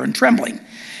with fear and trembling.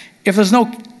 If there's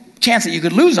no chance that you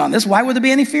could lose on this, why would there be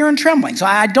any fear and trembling? So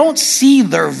I don't see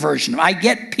their version. I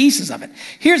get pieces of it.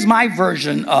 Here's my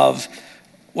version of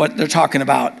what they're talking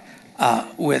about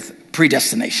with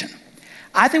predestination.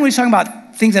 I think when he's talking about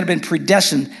things that have been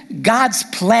predestined, God's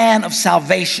plan of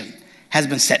salvation has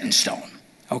been set in stone,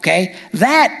 okay?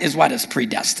 That is what is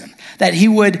predestined, that he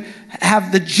would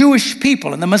have the Jewish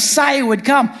people and the Messiah would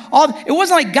come. It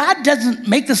wasn't like God doesn't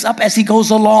make this up as he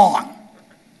goes along,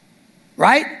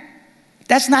 right?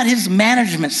 That's not his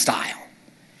management style.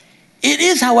 It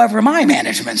is, however, my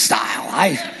management style.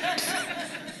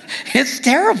 It's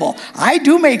terrible. I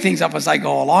do make things up as I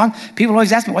go along. People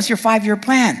always ask me, what's your 5-year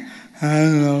plan? I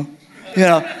don't know.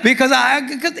 Because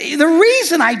the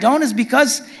reason I don't is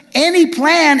because any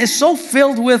plan is so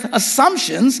filled with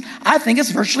assumptions, I think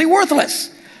it's virtually worthless.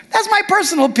 That's my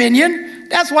personal opinion.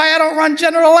 That's why I don't run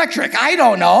General Electric. I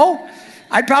don't know.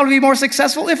 I'd probably be more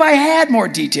successful if I had more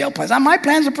detailed plans. My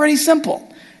plans are pretty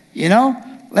simple,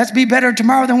 let's be better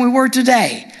tomorrow than we were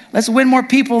today. Let's win more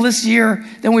people this year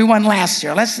than we won last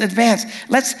year. Let's advance.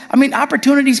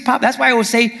 Opportunities pop. That's why I always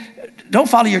say, don't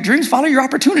follow your dreams, follow your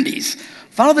opportunities.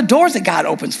 Follow the doors that God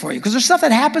opens for you. Because there's stuff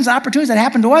that happens, opportunities that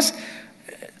happen to us,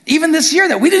 even this year,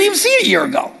 that we didn't even see a year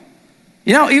ago.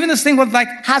 Even this thing with like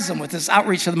Hazm, with this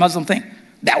outreach to the Muslim thing.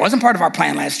 That wasn't part of our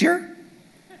plan last year.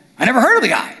 I never heard of the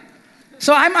guy.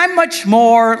 So I'm much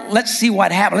more, let's see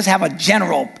what happens. Let's have a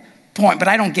general point, but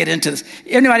I don't get into this.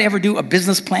 Anybody ever do a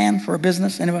business plan for a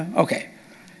business? Anybody? Okay.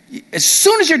 As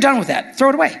soon as you're done with that, throw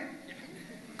it away.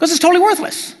 Because it's totally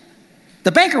worthless.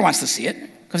 The banker wants to see it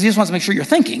because he just wants to make sure you're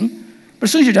thinking. But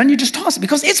as soon as you're done, you just toss it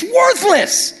because it's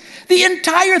worthless. The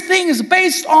entire thing is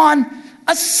based on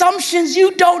assumptions.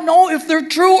 You don't know if they're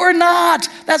true or not.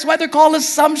 That's why they're called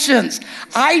assumptions.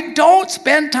 I don't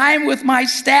spend time with my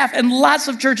staff, and lots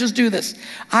of churches do this.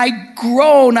 I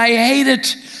groan. I hate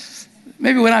it.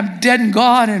 Maybe when I'm dead and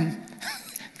gone and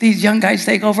these young guys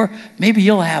take over, maybe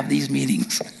you'll have these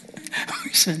meetings.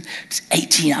 We spend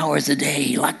 18 hours a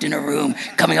day locked in a room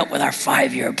coming up with our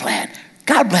 5-year plan.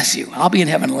 God bless you. I'll be in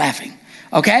heaven laughing,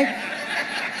 okay?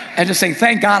 And just saying,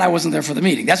 thank God I wasn't there for the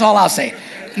meeting. That's all I'll say.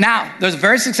 Now, there's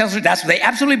very successful, they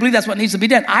absolutely believe that's what needs to be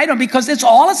done. I don't, because it's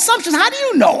all assumptions. How do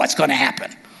you know what's going to happen?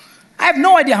 I have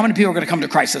no idea how many people are going to come to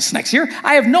Christ this next year.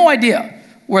 I have no idea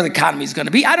where the economy is going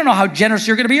to be. I don't know how generous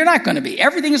you're going to be or not going to be.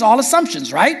 Everything is all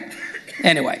assumptions, right?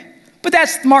 Anyway, but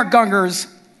that's Mark Gungor's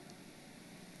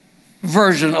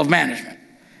version of management.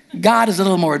 God is a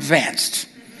little more advanced,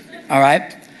 all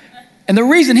right? And the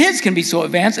reason his can be so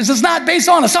advanced is it's not based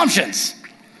on assumptions.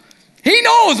 He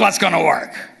knows what's going to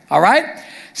work, all right?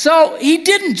 So he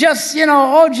didn't just,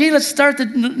 let's start the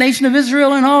nation of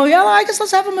Israel and, I guess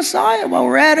let's have a Messiah while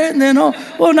we're at it. And then,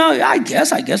 I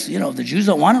guess, if the Jews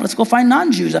don't want it, let's go find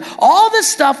non-Jews. All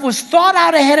this stuff was thought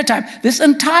out ahead of time. This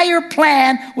entire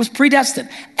plan was predestined.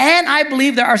 And I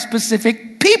believe there are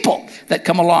specific people that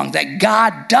come along that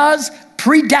God does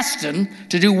predestine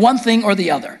to do one thing or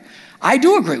the other. I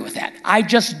do agree with that. I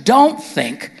just don't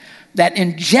think that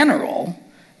in general,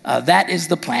 that is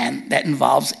the plan that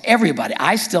involves everybody.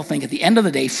 I still think at the end of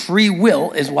the day, free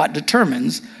will is what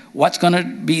determines what's going to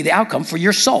be the outcome for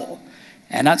your soul,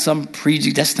 and not some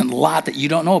predestined lot that you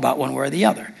don't know about one way or the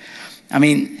other. I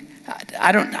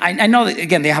know that,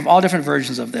 again, they have all different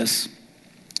versions of this.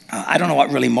 I don't know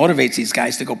what really motivates these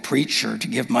guys to go preach or to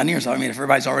give money or something. If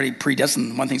everybody's already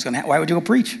predestined, one thing's going to happen, why would you go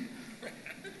preach?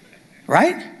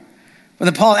 Right? But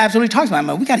then Paul absolutely talks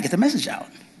about, we got to get the message out.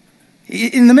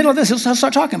 In the middle of this, he'll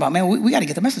start talking about, we got to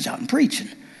get the message out and preach.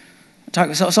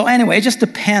 So anyway, it just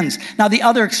depends. Now, the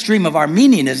other extreme of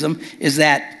Arminianism is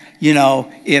that,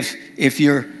 if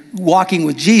you're walking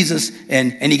with Jesus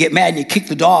and you get mad and you kick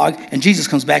the dog and Jesus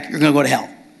comes back, you're going to go to hell.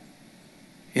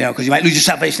 Because you might lose your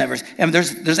salvation. And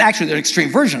there's actually an extreme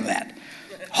version of that.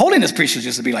 Holiness priesthood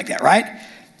used to be like that, right?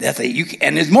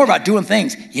 And it's more about doing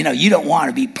things. You don't want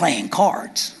to be playing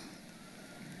cards.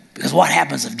 Because what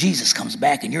happens if Jesus comes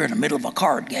back and you're in the middle of a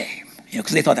card game?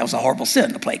 Because they thought that was a horrible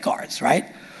sin to play cards, right?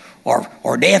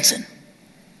 Or dancing.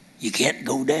 You can't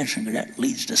go dancing because that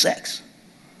leads to sex.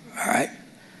 All right?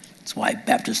 That's why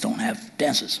Baptists don't have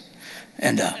dances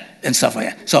and stuff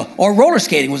like that. So, or roller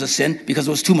skating was a sin because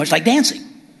it was too much like dancing.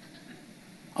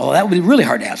 Although that would be really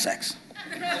hard to have sex.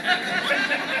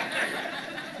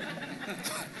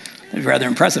 It's rather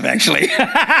impressive, actually.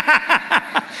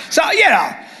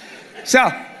 So,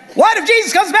 what if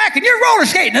Jesus comes back and you're roller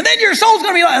skating and then your soul's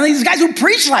going to be like, and these guys who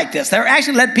preach like this, they're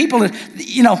actually let people,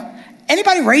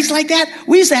 anybody raised like that?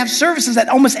 We used to have services that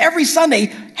almost every Sunday,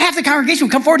 half the congregation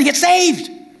would come forward to get saved.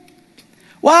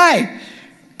 Why?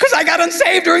 Because I got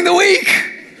unsaved during the week.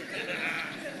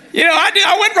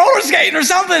 I went roller skating or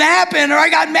something happened, or I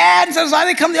got mad, and so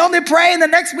they come on, they pray, and the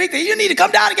next week you need to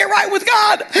come down and get right with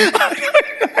God.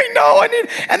 I know,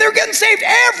 and they're getting saved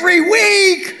every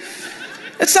week.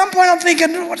 At some point I'm thinking,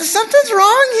 something's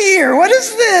wrong here. What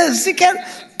is this? You can't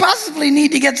possibly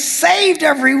need to get saved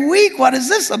every week. What is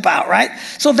this about, right?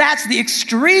 So that's the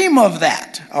extreme of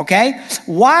that, okay?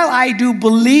 While I do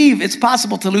believe it's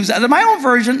possible to lose, my own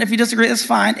version, if you disagree, that's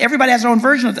fine. Everybody has their own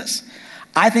version of this.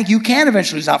 I think you can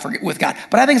eventually lose out with God,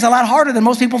 but I think it's a lot harder than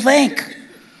most people think.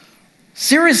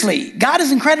 Seriously, God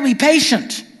is incredibly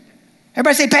patient.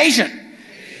 Everybody say patient.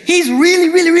 He's really,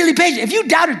 really, really patient. If you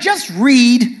doubt it, just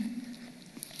read,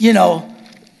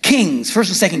 Kings,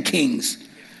 1st and 2nd Kings.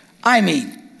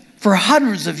 For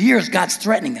hundreds of years, God's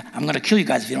threatening them. I'm going to kill you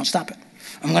guys if you don't stop it.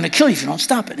 I'm going to kill you if you don't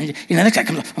stop it. And the next guy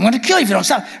comes up, I'm going to kill you if you don't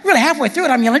stop it. Really, halfway through it,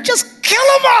 I'm yelling, just kill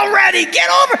them already. Get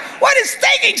over it. What is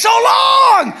taking so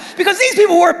long? Because these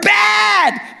people were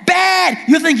bad.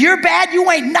 You think you're bad? You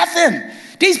ain't nothing.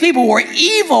 These people were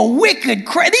evil, wicked,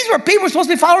 these were people who were supposed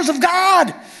to be followers of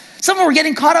God. Some of them were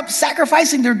getting caught up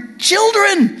sacrificing their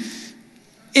children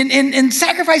in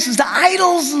sacrifices to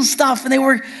idols and stuff. And they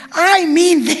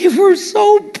were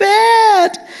so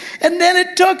bad. And then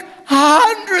it took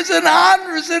hundreds and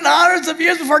hundreds and hundreds of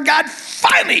years before God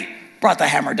finally brought the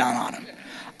hammer down on him.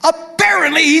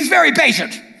 Apparently, he's very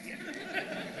patient.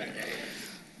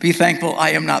 Be thankful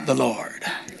I am not the Lord.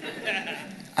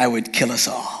 I would kill us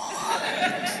all.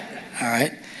 All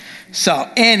right? So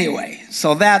anyway,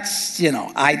 so that's,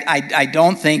 I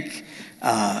don't think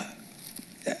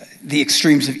the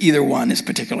extremes of either one is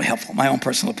particularly helpful, my own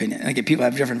personal opinion. And again, people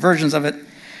have different versions of it.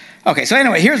 Okay, so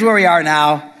anyway, here's where we are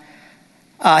now.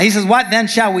 He says, what then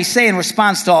shall we say in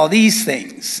response to all these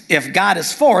things? If God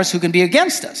is for us, who can be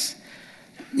against us?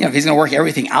 If he's going to work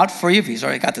everything out for you, if he's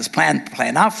already got this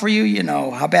plan out for you,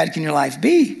 how bad can your life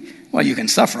be? Well, you can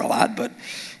suffer a lot, but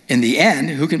in the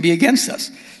end, who can be against us?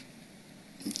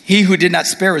 He who did not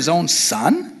spare his own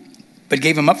son, but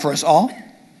gave him up for us all,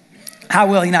 how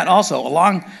will he not also,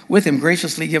 along with him,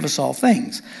 graciously give us all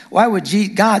things? Why would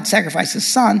God sacrifice his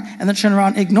son and then turn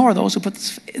around and ignore those who put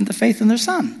the faith in their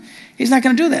son? He's not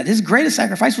going to do that. His greatest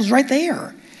sacrifice was right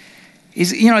there.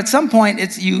 At some point,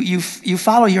 it's you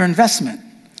follow your investment.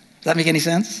 Does that make any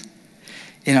sense?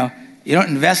 You don't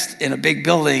invest in a big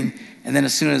building and then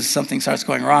as soon as something starts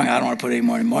going wrong, I don't want to put any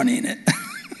more money in it.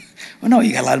 Well, no,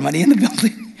 you got a lot of money in the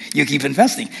building. You keep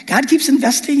investing. God keeps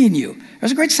investing in you.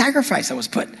 There's a great sacrifice that was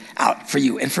put out for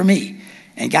you and for me.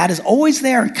 And God is always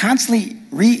there and constantly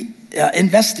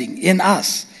investing in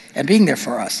us and being there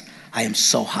for us. I am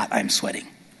so hot, I am sweating.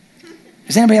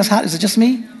 Is anybody else hot? Is it just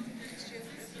me?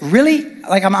 Really?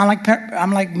 Like I'm like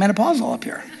menopausal up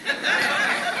here.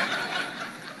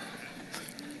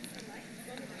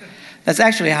 That's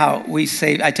actually how we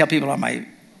save. I tell people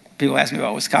people ask me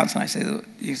about Wisconsin. I say,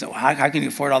 well, how can you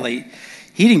afford all the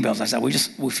heating bills? I said, we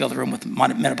fill the room with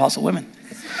menopausal women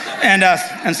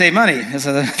and save money.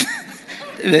 So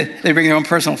they bring their own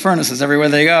personal furnaces everywhere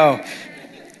they go.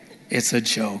 It's a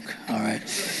joke, all right?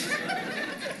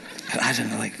 I don't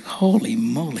know, like, holy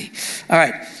moly. All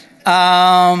right.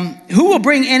 Who will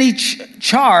bring any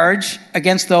charge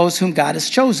against those whom God has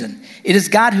chosen? It is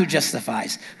God who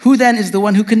justifies. Who then is the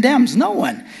one who condemns? No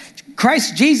one.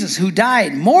 Christ Jesus, who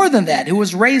died, more than that, who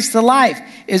was raised to life,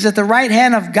 is at the right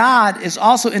hand of God, is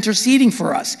also interceding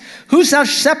for us. Who shall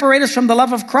separate us from the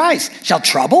love of Christ? Shall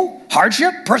trouble,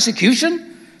 hardship,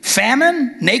 persecution,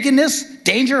 famine, nakedness,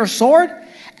 danger, or sword?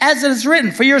 As it is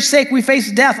written, for your sake we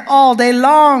face death all day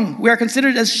long. We are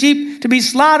considered as sheep to be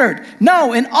slaughtered.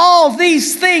 No, in all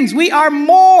these things we are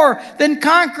more than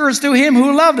conquerors through him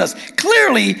who loved us.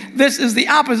 Clearly, this is the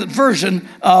opposite version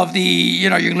of you're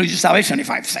going to lose your salvation in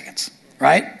 5 seconds,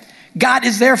 right? God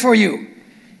is there for you.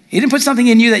 He didn't put something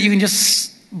in you that you can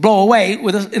just blow away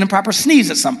with an improper sneeze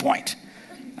at some point,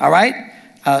 all right?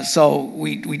 So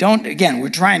we don't, again, we're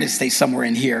trying to stay somewhere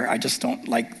in here. I just don't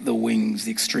like the wings,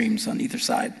 the extremes on either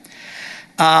side.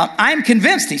 I'm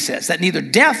convinced, he says, that neither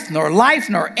death, nor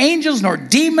life, nor angels, nor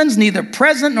demons, neither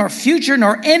present, nor future,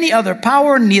 nor any other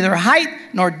power, neither height,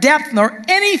 nor depth, nor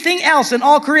anything else in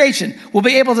all creation will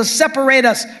be able to separate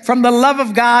us from the love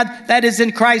of God that is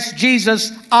in Christ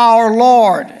Jesus our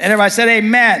Lord. And everybody said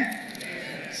amen.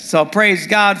 Amen. So praise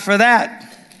God for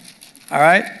that. All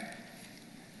right.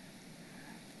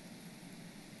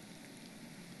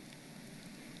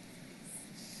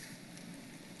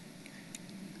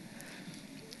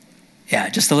 Yeah,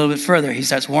 just a little bit further, he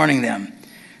starts warning them,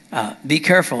 be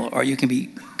careful or you can be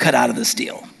cut out of this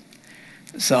deal.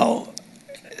 So,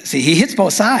 see, he hits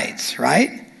both sides,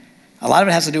 right? A lot of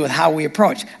it has to do with how we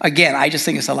approach. Again, I just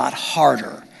think it's a lot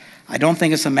harder. I don't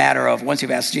think it's a matter of once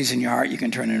you've asked Jesus in your heart, you can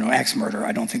turn into an axe murderer.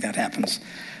 I don't think that happens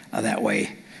that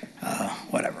way,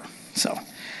 whatever. So,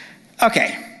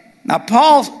 okay. Now,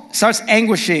 Paul starts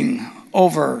anguishing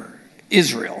over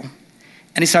Israel,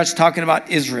 and he starts talking about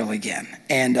Israel again.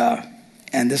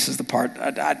 And this is the part,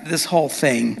 this whole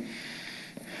thing,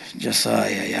 just,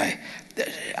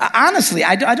 honestly,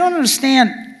 I don't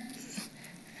understand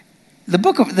the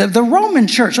book of the Roman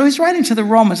church. So he's writing to the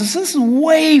Romans. This is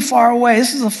way far away.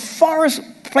 This is the farthest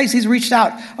place he's reached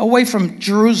out, away from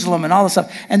Jerusalem and all this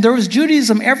stuff. And there was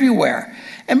Judaism everywhere.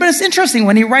 But it's interesting,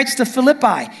 when he writes to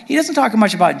Philippi, he doesn't talk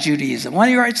much about Judaism. When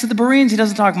he writes to the Bereans, he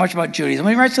doesn't talk much about Judaism.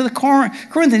 When he writes to the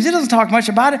Corinthians, he doesn't talk much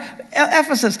about it.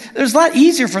 Ephesus, there's a lot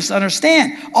easier for us to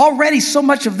understand. Already so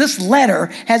much of this letter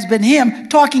has been him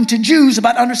talking to Jews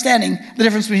about understanding the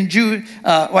difference between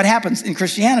what happens in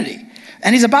Christianity.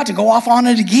 And he's about to go off on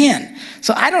it again.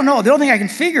 So I don't know. The only thing I can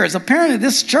figure is apparently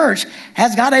this church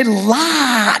has got a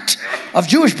lot of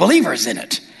Jewish believers in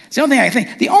it. It's the only thing I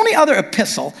think. The only other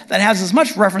epistle that has as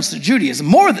much reference to Judaism,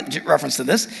 more than reference to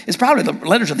this, is probably the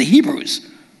letters of the Hebrews,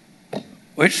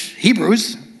 which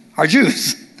Hebrews are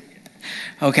Jews.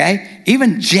 Okay?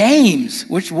 Even James,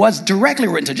 which was directly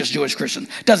written to just Jewish Christians,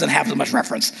 doesn't have as much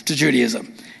reference to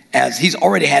Judaism as he's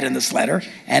already had in this letter,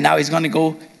 and now he's going to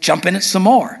go jump in it some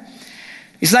more.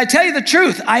 He says, I tell you the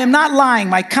truth, I am not lying.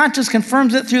 My conscience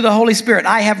confirms it through the Holy Spirit.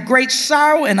 I have great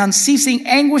sorrow and unceasing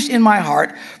anguish in my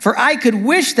heart, for I could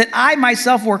wish that I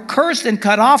myself were cursed and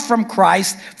cut off from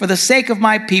Christ for the sake of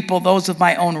my people, those of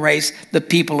my own race, the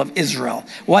people of Israel.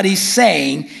 What he's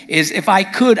saying is, if I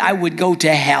could, I would go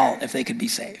to hell if they could be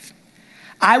saved.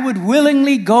 I would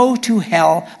willingly go to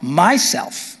hell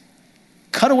myself,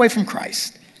 cut away from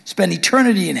Christ, spend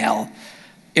eternity in hell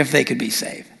if they could be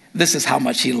saved. This is how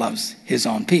much he loves his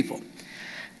own people.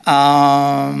 Theirs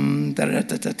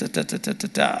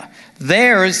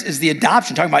is the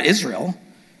adoption, talking about Israel.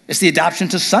 It's the adoption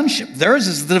to sonship. Theirs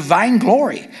is the divine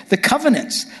glory, the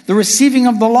covenants, the receiving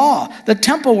of the law, the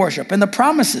temple worship, and the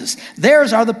promises.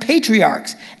 Theirs are the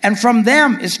patriarchs, and from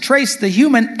them is traced the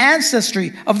human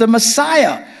ancestry of the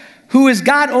Messiah, who is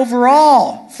God over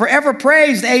all, forever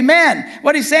praised, amen.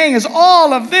 What he's saying is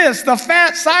all of this, the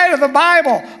fat side of the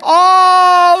Bible,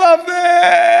 all of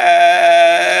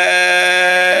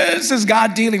this is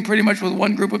God dealing pretty much with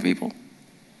one group of people.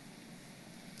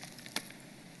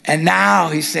 And now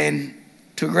he's saying,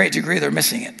 to a great degree, they're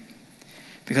missing it.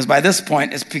 Because by this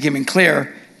point, it's becoming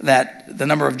clear that the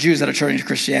number of Jews that are turning to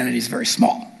Christianity is very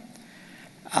small.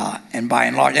 And by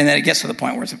and large, and then it gets to the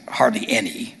point where it's hardly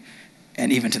any.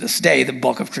 And even to this day, the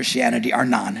bulk of Christianity are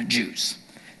non-Jews.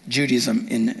 Judaism,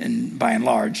 by and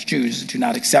large, Jews do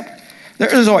not accept.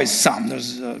 There's always some.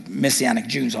 There's Messianic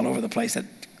Jews all over the place, that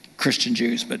Christian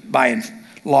Jews. But by and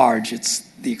large, it's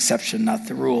the exception, not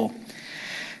the rule.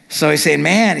 So he's saying,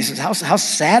 man, he says, how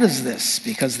sad is this?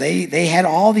 Because they had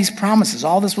all these promises.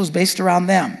 All this was based around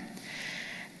them.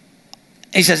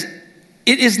 He says,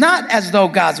 it is not as though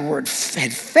God's word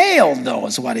had failed, though,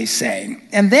 is what he's saying.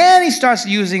 And then he starts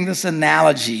using this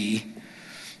analogy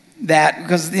that,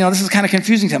 because, this is kind of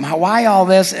confusing to him. Why all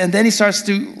this? And then he starts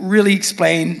to really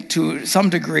explain to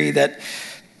some degree that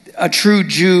a true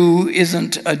Jew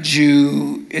isn't a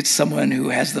Jew. It's someone who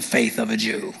has the faith of a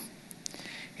Jew.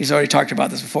 He's already talked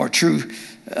about this before. True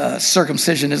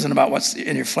circumcision isn't about what's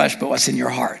in your flesh, but what's in your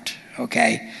heart,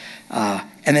 okay?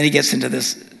 And then he gets into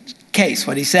this case.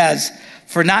 What he says,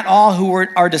 for not all who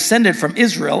are descended from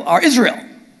Israel are Israel.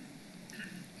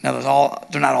 Now,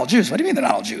 they're not all Jews. What do you mean they're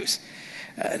not all Jews?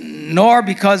 Nor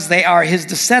because they are his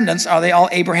descendants are they all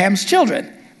Abraham's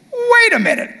children. Wait a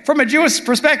minute. From a Jewish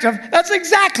perspective, that's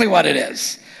exactly what it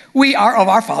is. We are of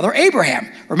our father Abraham.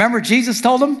 Remember Jesus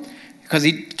told them? Because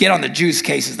he'd get on the Jews'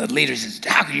 cases, the leaders says,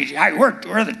 how can you,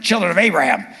 we're the children of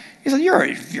Abraham. He said, you're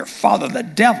your father the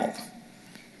devil.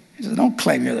 He said, don't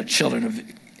claim you're the children of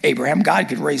Abraham. God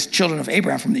could raise children of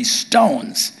Abraham from these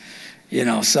stones.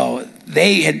 So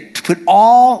they had put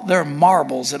all their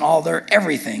marbles and all their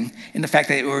everything in the fact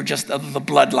that they were just of the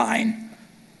bloodline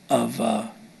of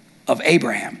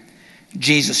Abraham.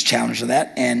 Jesus challenged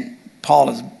that, and Paul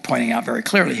is pointing out very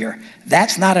clearly here,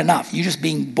 that's not enough. You just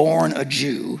being born a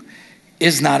Jew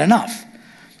is not enough.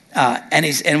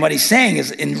 And what he's saying is,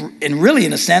 in really,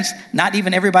 in a sense, not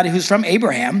even everybody who's from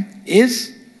Abraham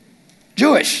is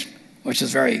Jewish, which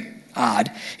is very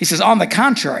odd. He says, on the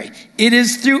contrary, it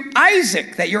is through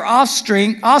Isaac that your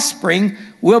offspring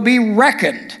will be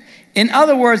reckoned. In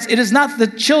other words, it is not the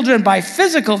children by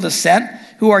physical descent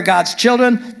who are God's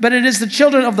children, but it is the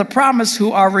children of the promise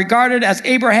who are regarded as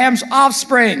Abraham's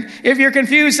offspring. If you're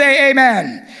confused, say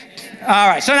amen. All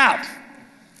right, so now,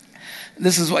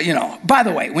 this is what, by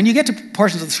the way, when you get to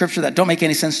portions of the scripture that don't make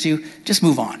any sense to you, just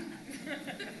move on.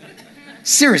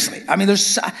 Seriously. I mean,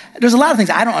 there's a lot of things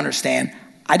I don't understand.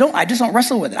 I just don't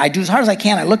wrestle with it. I do as hard as I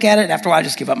can. I look at it, and after a while, I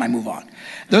just give up and I move on.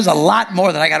 There's a lot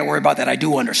more that I got to worry about that I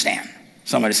do understand.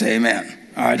 Somebody say amen.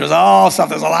 All right, there's a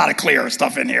lot of clear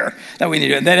stuff in here that we need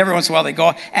to do. And then every once in a while they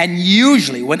go, and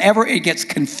usually whenever it gets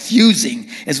confusing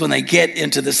is when they get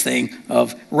into this thing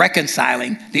of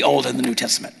reconciling the Old and the New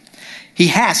Testament. He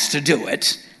has to do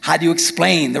it. How do you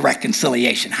explain the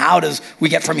reconciliation? How does we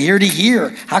get from here to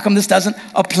here? How come this doesn't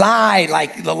apply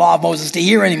like the law of Moses to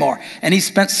here anymore? And he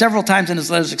spent several times in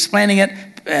his letters explaining it,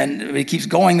 and he keeps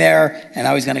going there, and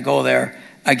now he's going to go there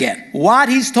again. What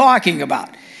he's talking about,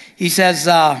 he says,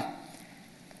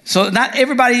 so not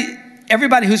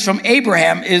everybody who's from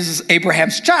Abraham is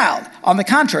Abraham's child. On the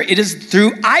contrary, it is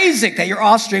through Isaac that your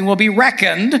offspring will be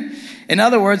reckoned. In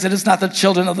other words, it is not the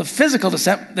children of the physical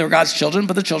descent, they're God's children,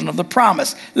 but the children of the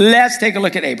promise. Let's take a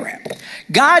look at Abraham.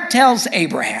 God tells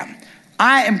Abraham,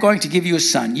 I am going to give you a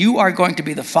son. You are going to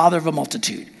be the father of a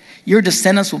multitude. Your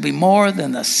descendants will be more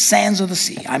than the sands of the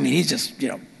sea. I mean, he's just,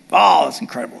 this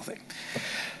incredible thing.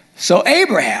 So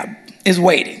Abraham is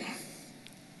waiting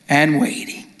and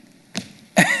waiting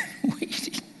and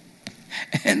waiting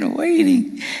and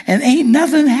waiting, and ain't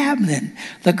nothing happening.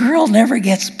 The girl never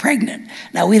gets pregnant.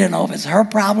 Now, we don't know if it's her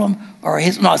problem or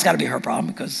his. No, it's got to be her problem,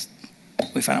 because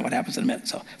we find out what happens in a minute.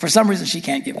 So for some reason, she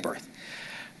can't give birth,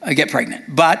 get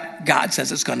pregnant. But God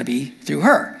says it's going to be through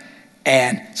her.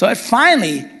 And so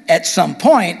finally, at some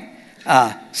point,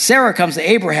 Sarah comes to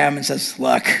Abraham and says,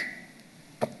 look,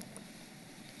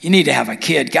 you need to have a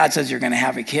kid. God says you're going to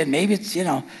have a kid. Maybe it's,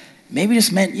 maybe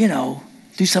this meant,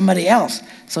 do somebody else.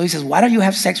 So he says, why don't you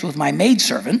have sex with my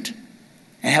maidservant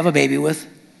and have a baby with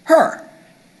her?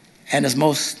 And as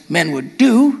most men would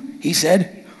do, he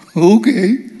said,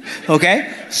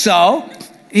 okay. So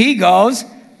he goes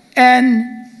and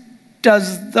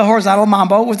does the horizontal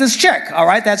mambo with this chick. All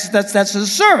right, that's the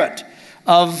servant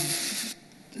of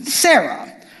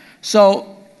Sarah.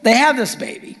 So they have this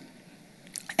baby,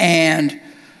 and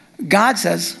God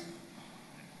says,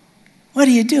 what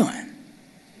are you doing?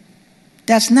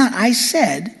 That's not, I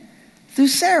said, through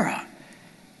Sarah.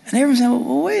 And everyone said,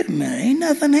 well, wait a minute, ain't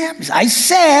nothing happens. I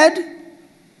said,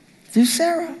 through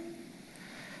Sarah.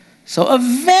 So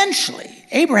eventually,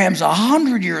 Abraham's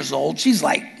 100 years old. She's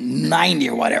like 90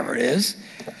 or whatever it is.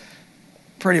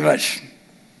 Pretty much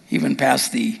even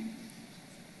past the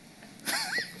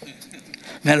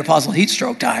menopausal heat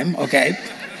stroke time, okay?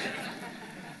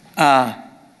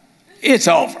 It's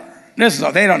over.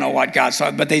 They don't know what God saw,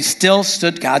 but they still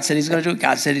stood. God said he's going to do it.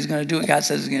 God said he's going to do it. God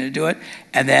said he's going to do it.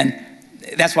 And then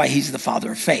that's why he's the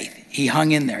father of faith. He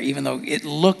hung in there, even though it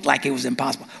looked like it was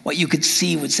impossible. What you could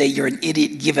see would say, you're an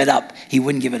idiot, give it up. He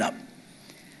wouldn't give it up.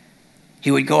 He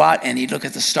would go out and he'd look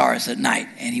at the stars at night,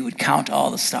 and he would count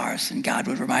all the stars, and God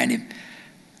would remind him,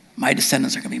 my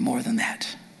descendants are going to be more than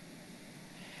that.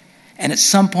 And at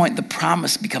some point, the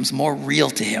promise becomes more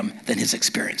real to him than his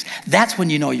experience. That's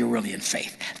when you know you're really in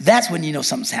faith. That's when you know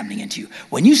something's happening into you.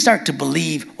 When you start to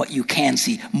believe what you can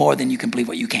see more than you can believe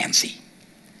what you can see.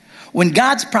 When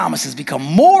God's promises become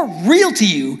more real to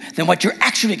you than what you're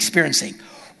actually experiencing.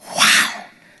 Wow.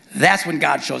 That's when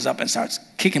God shows up and starts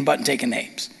kicking butt and taking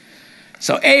names.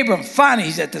 So Abram, finally,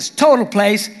 he's at this total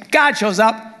place. God shows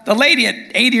up. The lady at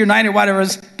 80 or 90 or whatever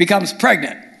is becomes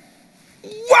pregnant.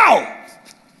 Wow.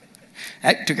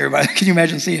 That took everybody. Can you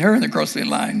imagine seeing her in the grocery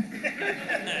line?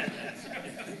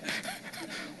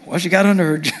 Well, she got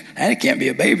under her. That can't be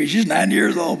a baby. She's 9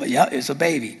 years old, but yeah, it's a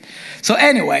baby. So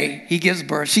anyway, she gives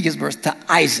birth to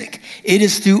Isaac. It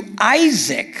is through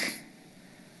Isaac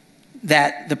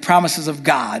that the promises of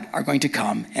God are going to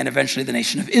come, and eventually the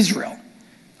nation of Israel.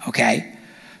 Okay?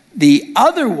 The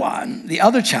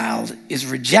other child is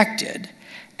rejected,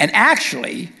 and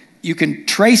actually you can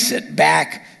trace it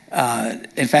back,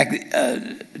 in fact,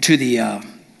 to the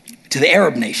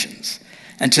Arab nations.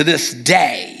 And to this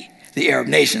day, the Arab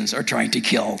nations are trying to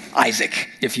kill Isaac,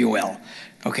 if you will.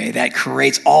 Okay, that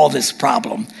creates all this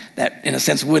problem that, in a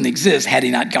sense, wouldn't exist had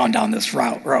he not gone down this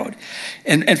road.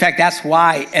 And in fact, that's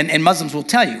why, and Muslims will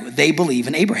tell you, they believe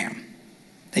in Abraham.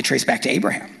 They trace back to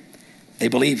Abraham. They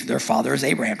believe their father is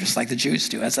Abraham, just like the Jews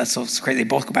do. That's so crazy. They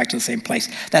both go back to the same place.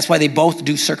 That's why they both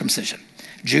do circumcision.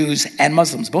 Jews and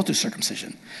Muslims both do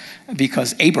circumcision,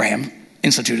 because Abraham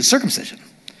instituted circumcision.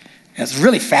 And it's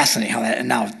really fascinating how that, and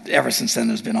now ever since then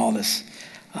there's been all this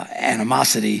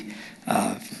animosity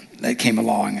that came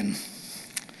along, and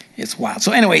it's wild.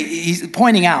 So anyway, he's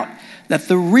pointing out that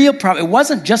the real problem, it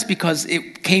wasn't just because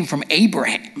it came from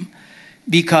Abraham,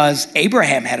 because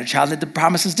Abraham had a child that the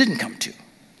promises didn't come to.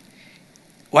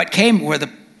 What came were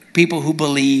the people who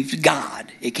believed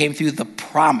God. It came through the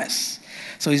promise.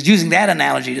 So he's using that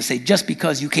analogy to say, just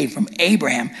because you came from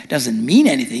Abraham doesn't mean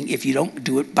anything if you don't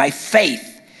do it by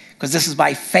faith, because this is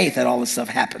by faith that all this stuff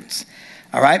happens.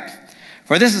 All right?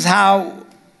 For this is how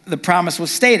the promise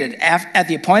was stated. At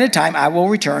the appointed time, I will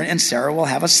return and Sarah will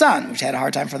have a son, which had a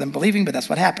hard time for them believing, but that's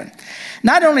what happened.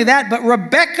 Not only that, but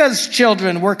Rebekah's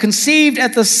children were conceived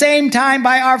at the same time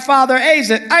by our father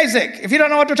Isaac. If you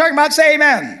don't know what we're talking about, say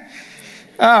amen.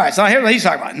 All right, so here's what he's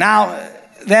talking about. Now,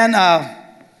 then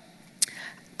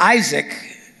Isaac,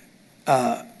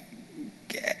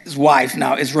 his wife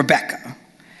now is Rebekah.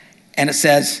 And it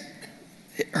says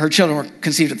her children were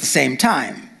conceived at the same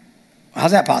time.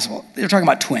 How's that possible? They're talking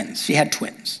about twins. She had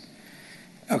twins.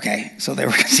 Okay, so they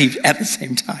were conceived at the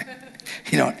same time.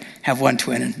 You don't have one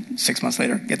twin and 6 months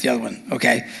later get the other one,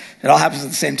 okay? It all happens at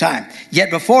the same time. Yet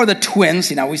before the twins,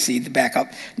 now we see the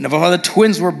backup, before the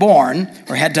twins were born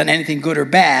or had done anything good or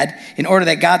bad, in order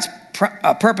that God's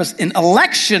purpose in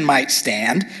election might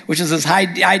stand, which is this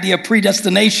idea of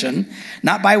predestination,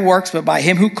 not by works, but by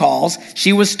him who calls,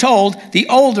 she was told, the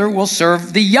older will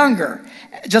serve the younger.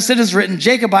 Just as it is written,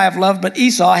 Jacob I have loved, but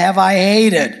Esau have I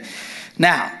hated.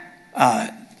 Now,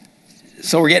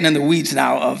 so we're getting in the weeds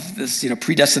now of this,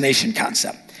 predestination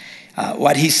concept.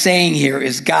 What he's saying here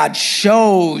is God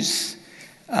shows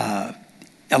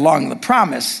along the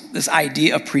promise this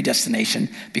idea of predestination,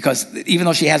 because even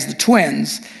though she has the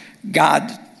twins, God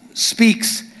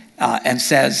speaks and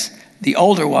says the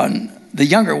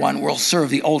younger one will serve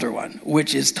the older one,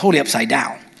 which is totally upside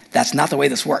down. That's not the way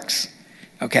this works,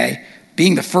 okay?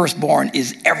 Being the firstborn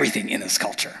is everything in this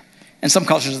culture. And some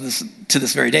cultures to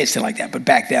this very day still like that, but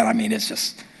back then, it's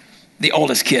just the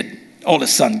oldest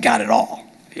son got it all.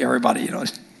 Everybody,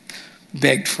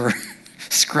 begged for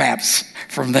scraps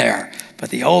from there. But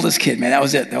the oldest kid, man, that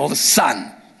was it. The oldest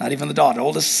son, not even the daughter, the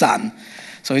oldest son.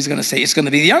 So he's going to say it's going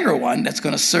to be the younger one that's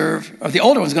going to serve, or the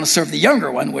older one's going to serve the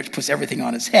younger one, which puts everything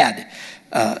on his head.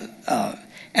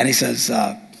 And he says,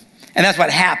 and that's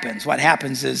what happens. What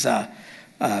happens is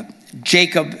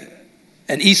Jacob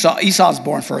and Esau's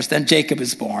born first, then Jacob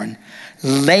is born.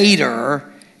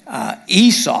 Later,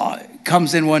 Esau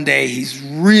comes in one day. He's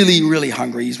really, really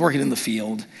hungry. He's working in the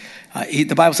field.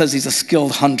 The Bible says he's a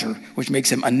skilled hunter, which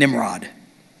makes him a Nimrod.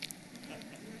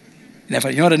 You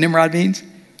know what a Nimrod means?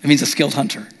 It means a skilled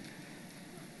hunter.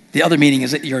 The other meaning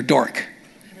is that you're a dork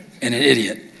and an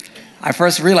idiot. I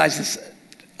first realized this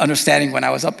understanding when I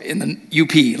was up in the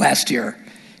UP last year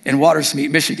in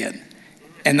Watersmeet, Michigan.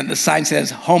 And then the sign says,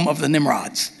 home of the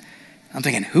Nimrods. I'm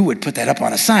thinking, who would put that up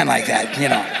on a sign like that,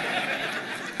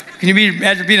 Can you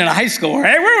imagine being in a high school?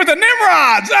 Hey, we're with the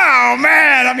Nimrods. Oh,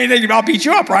 man. They can all beat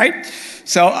you up, right?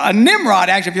 So a Nimrod,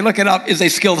 actually, if you look it up, is a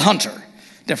skilled hunter.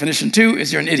 Definition 2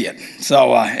 is you're an idiot.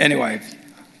 So anyway,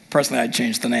 personally, I'd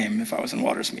change the name if I was in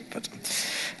Watersmeet. But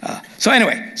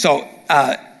so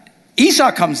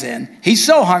Esau comes in. He's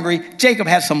so hungry. Jacob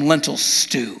has some lentil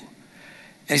stew.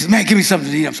 And he says, man, give me something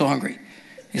to eat. I'm so hungry.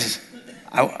 He says,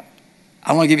 I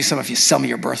want to give you some if you sell me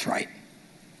your birthright.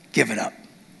 Give it up.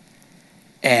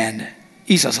 And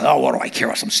Esau said, oh, what do I care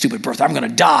about some stupid birthright? I'm going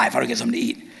to die if I don't get something to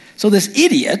eat. So this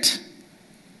idiot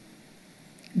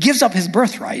gives up his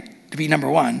birthright to be number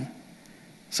one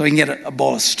so he can get a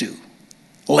bowl of stew,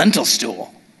 lentil stew.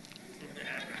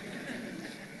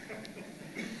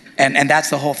 And that's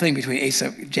the whole thing between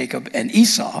Jacob and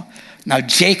Esau. Now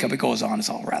Jacob, it goes on, it's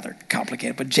all rather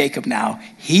complicated, but Jacob now,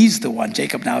 he's the one.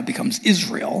 Jacob now becomes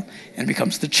Israel and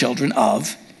becomes the children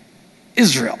of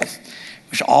Israel,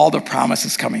 which all the promise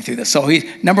is coming through this. So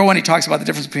number one, he talks about the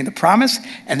difference between the promise,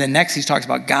 and then next he talks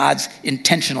about God's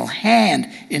intentional hand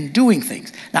in doing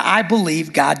things. Now I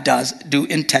believe God does do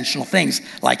intentional things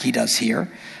like he does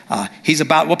here.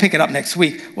 We'll pick it up next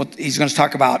week. He's going to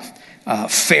talk about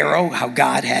Pharaoh, how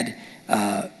God had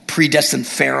predestined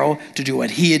Pharaoh to do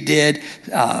what he did.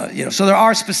 So there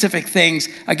are specific things.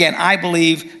 Again, I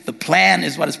believe the plan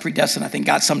is what is predestined. I think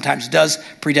God sometimes does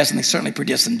predestine. They certainly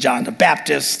predestined John the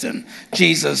Baptist and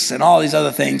Jesus and all these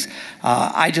other things.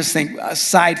 I just think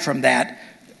aside from that,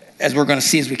 as we're going to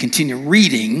see as we continue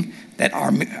reading, that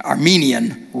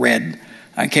Arminian read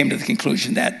and came to the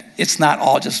conclusion that it's not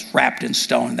all just wrapped in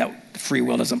stone, that free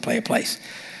will doesn't play a place.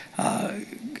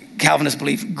 Calvinists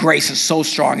believe grace is so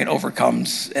strong it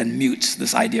overcomes and mutes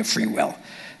this idea of free will.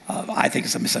 I think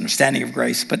it's a misunderstanding of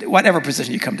grace, but whatever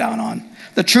position you come down on,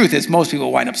 the truth is most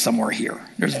people wind up somewhere here.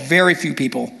 There's very few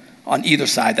people on either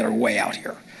side that are way out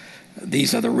here.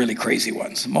 These are the really crazy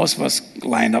ones. Most of us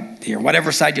line up here.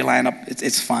 Whatever side you line up,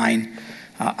 it's fine.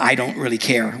 I don't really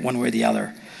care one way or the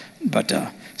other. But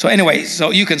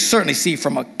so you can certainly see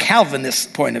from a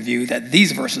Calvinist point of view that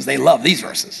these verses, they love these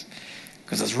verses.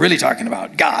 Because it's really talking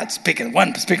about God's picking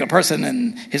one particular person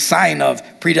and his sign of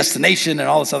predestination and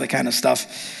all this other kind of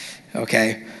stuff.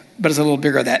 Okay, but it's a little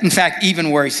bigger than that. In fact,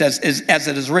 even where he says, as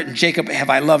it is written, Jacob have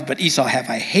I loved, but Esau have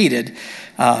I hated.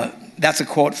 That's a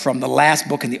quote from the last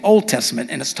book in the Old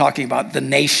Testament, and it's talking about the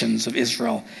nations of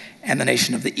Israel and the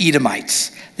nation of the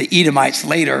Edomites. The Edomites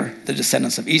later, the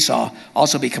descendants of Esau,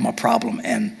 also become a problem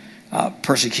and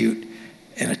persecute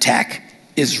and attack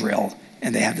Israel.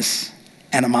 And they have this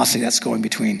animosity that's going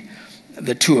between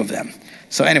the two of them.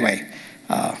 So anyway,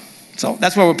 so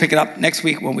that's where we'll pick it up next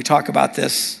week when we talk about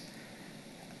this.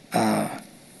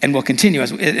 And we'll continue,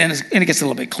 and it gets a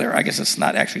little bit clearer. I guess it's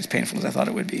not actually as painful as I thought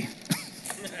it would be.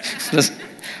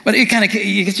 But it kind of,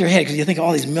 you get your head because you think of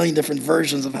all these million different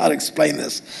versions of how to explain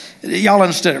this. Y'all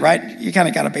understood it, right? You kind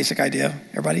of got a basic idea,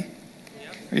 everybody?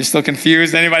 Are you still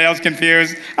confused? Anybody else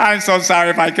confused? I'm so sorry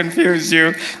if I confused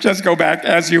you. Just go back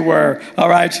as you were, all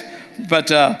right?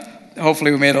 But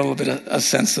hopefully we made a little bit of a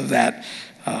sense of that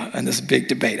in this big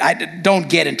debate. Don't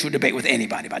get into a debate with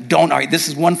anybody about it. Don't argue. This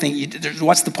is one thing.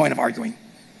 What's the point of arguing?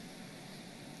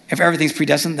 If everything's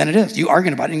predestined, then it is. You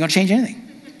arguing about it, you're going to change anything.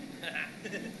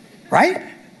 Right?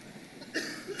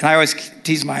 And I always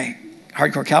tease my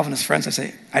hardcore Calvinist friends. I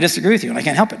say, I disagree with you, and I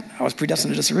can't help it. I was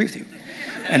predestined to disagree with you.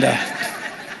 And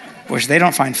which they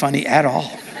don't find funny at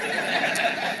all.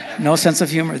 No sense of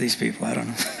humor, these people. I don't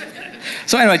know.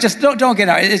 So anyway, just don't get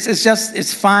out.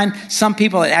 It's fine. Some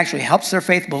people, it actually helps their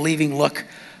faith believing, look,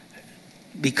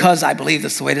 because I believe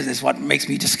this the way it is what makes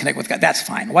me disconnect with God. That's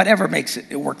fine. Whatever makes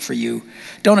it work for you.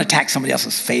 Don't attack somebody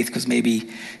else's faith because maybe,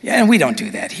 and we don't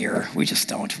do that here. We just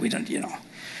don't. We don't,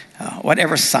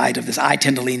 whatever side of this. I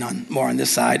tend to lean more on this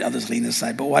side. Others lean this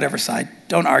side. But whatever side,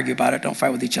 don't argue about it. Don't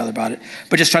fight with each other about it.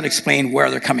 But just try to explain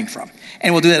where they're coming from.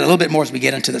 And we'll do that a little bit more as we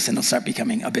get into this, and it'll start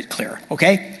becoming a bit clearer.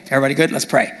 Okay? Everybody good? Let's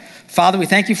pray. Father, we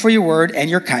thank you for your word and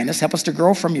your kindness. Help us to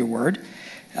grow from your word.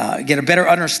 Get a better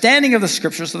understanding of the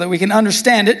scripture so that we can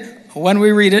understand it when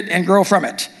we read it and grow from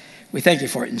it. We thank you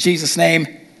for it. In Jesus' name,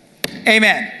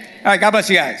 amen. All right, God bless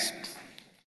you guys.